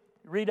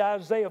 You read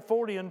Isaiah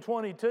 40 and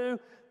 22,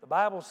 the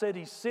Bible said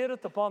He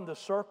sitteth upon the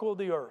circle of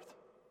the earth.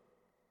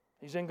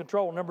 He's in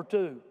control. Number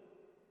two,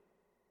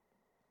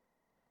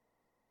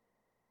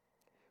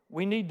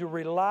 we need to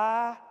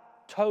rely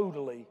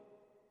totally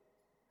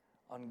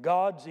on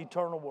God's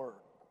eternal Word.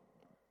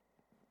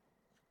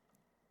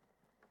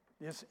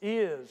 This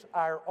is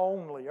our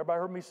only, everybody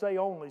heard me say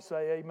only,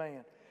 say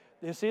amen.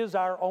 This is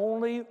our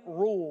only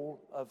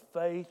rule of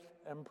faith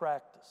and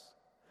practice.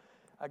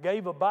 I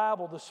gave a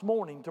Bible this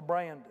morning to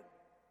Brandon.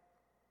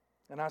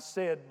 And I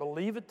said,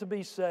 believe it to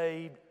be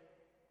saved,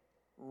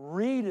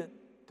 read it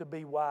to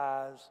be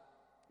wise,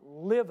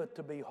 live it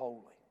to be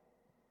holy.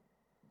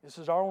 This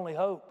is our only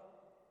hope.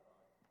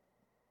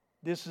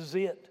 This is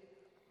it.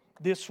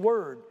 This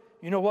Word.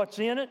 You know what's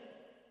in it?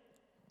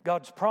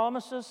 God's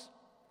promises,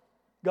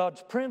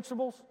 God's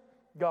principles,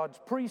 God's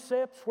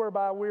precepts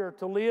whereby we are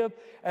to live,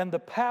 and the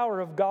power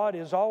of God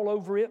is all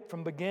over it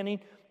from beginning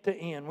to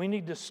end. We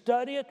need to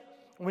study it,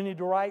 we need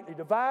to rightly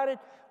divide it,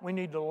 we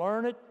need to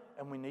learn it,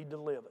 and we need to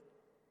live it.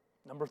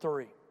 Number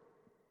three,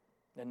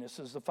 and this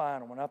is the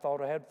final one. I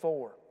thought I had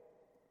 4.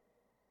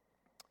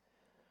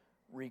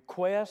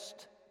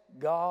 Request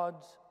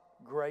God's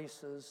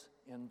graces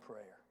in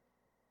prayer.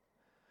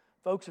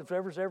 Folks, if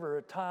there's ever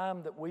a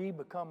time that we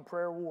become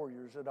prayer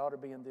warriors, it ought to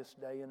be in this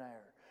day and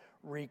hour.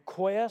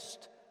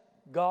 Request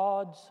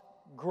God's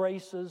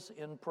graces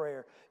in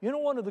prayer. You know,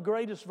 one of the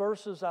greatest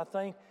verses I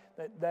think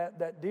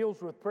that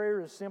deals with prayer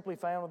is simply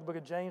found in the book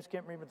of James.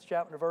 Can't remember the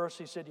chapter and verse.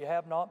 He said, you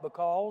have not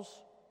because.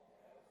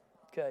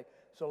 Okay,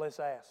 so let's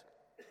ask.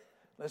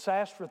 Let's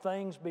ask for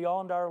things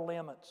beyond our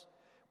limits.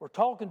 We're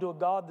talking to a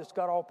God that's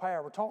got all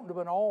power. We're talking to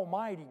an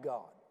almighty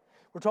God.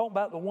 We're talking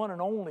about the one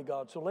and only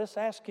God. So let's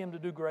ask Him to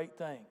do great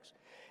things.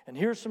 And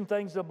here's some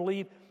things I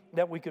believe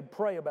that we could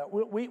pray about.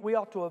 We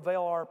ought to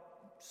avail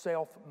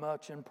ourselves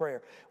much in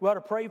prayer. We ought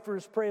to pray for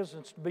His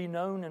presence to be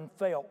known and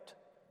felt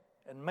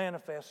and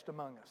manifest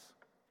among us.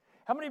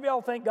 How many of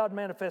y'all think God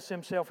manifests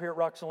Himself here at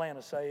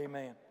Roxalana? Say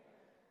amen.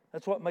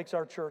 That's what makes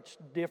our church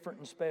different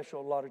and special,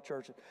 a lot of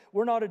churches.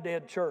 We're not a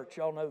dead church.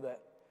 Y'all know that.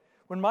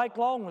 When Mike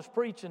Long was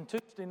preaching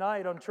Tuesday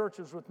night on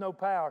churches with no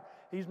power,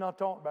 he's not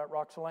talking about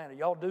Roxalana.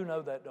 Y'all do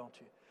know that, don't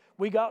you?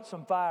 We got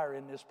some fire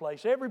in this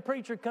place. Every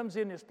preacher comes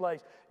in this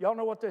place. Y'all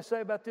know what they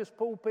say about this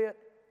pulpit?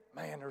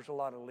 Man, there's a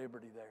lot of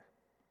liberty there.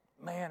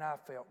 Man, I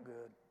felt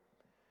good.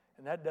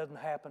 And that doesn't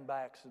happen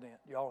by accident.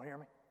 Y'all hear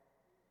me?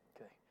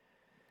 Okay.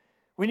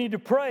 We need to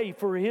pray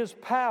for His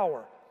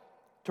power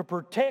to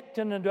protect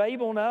and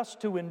enable us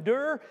to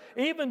endure,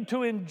 even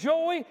to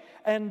enjoy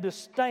and to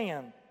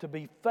stand, to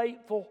be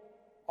faithful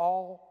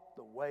all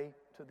the way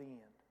to the end.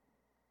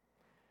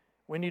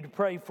 We need to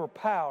pray for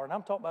power, and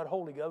I'm talking about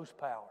Holy Ghost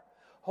power,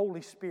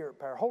 Holy Spirit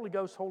power. Holy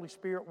Ghost, Holy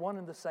Spirit, one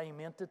and the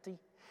same entity.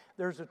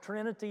 There's a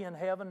Trinity in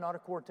heaven, not a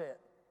quartet.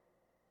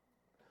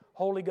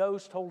 Holy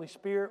Ghost, Holy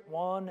Spirit,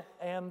 one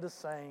and the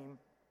same.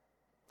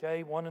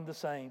 Okay, one and the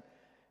same.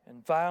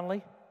 And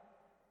finally,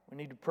 we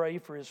need to pray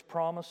for His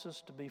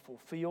promises to be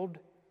fulfilled,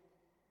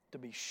 to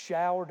be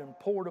showered and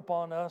poured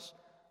upon us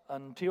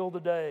until the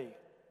day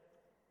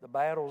the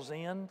battles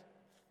end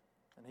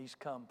and He's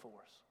come for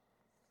us.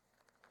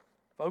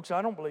 Folks,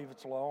 I don't believe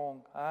it's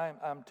long.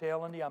 I'm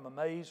telling you, I'm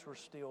amazed we're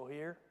still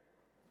here.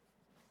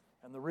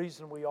 And the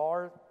reason we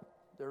are,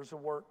 there's a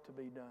work to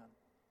be done.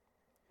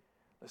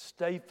 Let's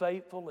stay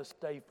faithful. Let's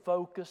stay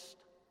focused.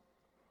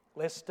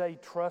 Let's stay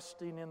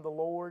trusting in the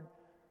Lord.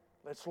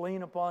 Let's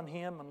lean upon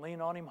Him and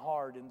lean on Him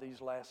hard in these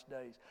last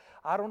days.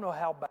 I don't know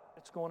how bad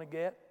it's going to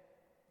get.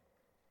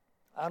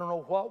 I don't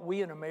know what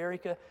we in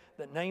America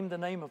that name the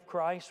name of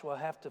Christ will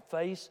have to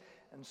face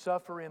and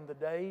suffer in the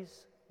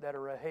days that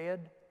are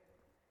ahead.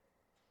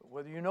 But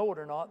whether you know it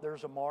or not,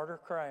 there's a martyr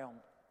crown.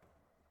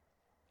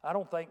 I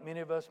don't think many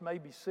of us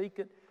maybe seek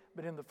it,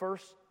 but in the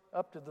first,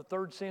 up to the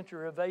 3rd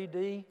century of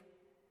A.D.,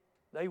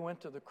 they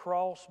went to the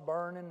cross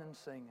burning and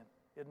singing.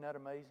 Isn't that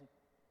amazing?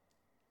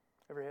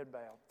 Every head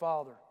bowed.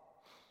 Father,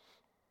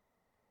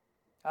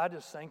 I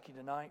just thank you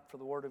tonight for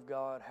the Word of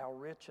God, how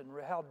rich and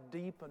how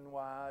deep and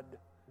wide.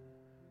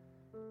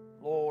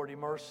 Lord,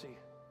 mercy.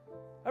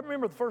 I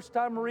remember the first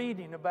time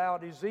reading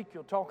about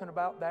Ezekiel talking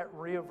about that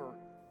river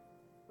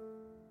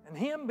and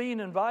him being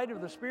invited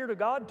of the Spirit of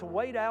God to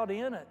wade out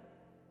in it.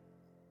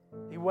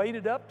 He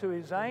waded up to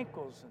his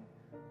ankles and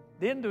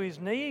then to his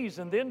knees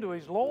and then to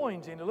his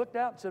loins, and he looked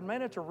out and said,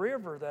 man, it's a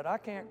river that I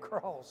can't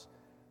cross.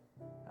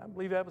 I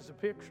believe that was a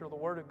picture of the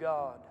Word of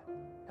God,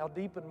 how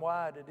deep and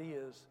wide it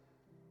is.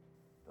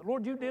 But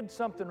Lord, you did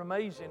something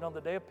amazing on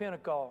the day of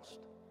Pentecost.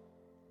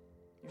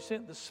 You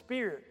sent the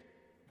Spirit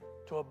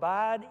to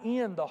abide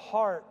in the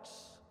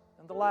hearts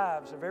and the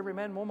lives of every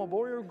man, woman,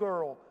 boy, or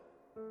girl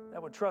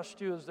that would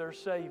trust you as their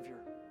Savior.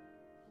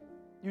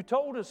 You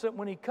told us that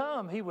when He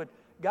come, He would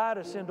guide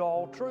us into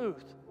all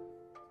truth.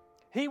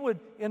 He would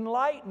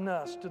enlighten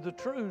us to the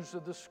truths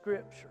of the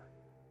Scripture.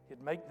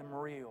 He'd make them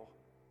real.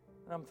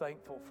 And I'm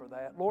thankful for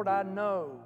that. Lord, I know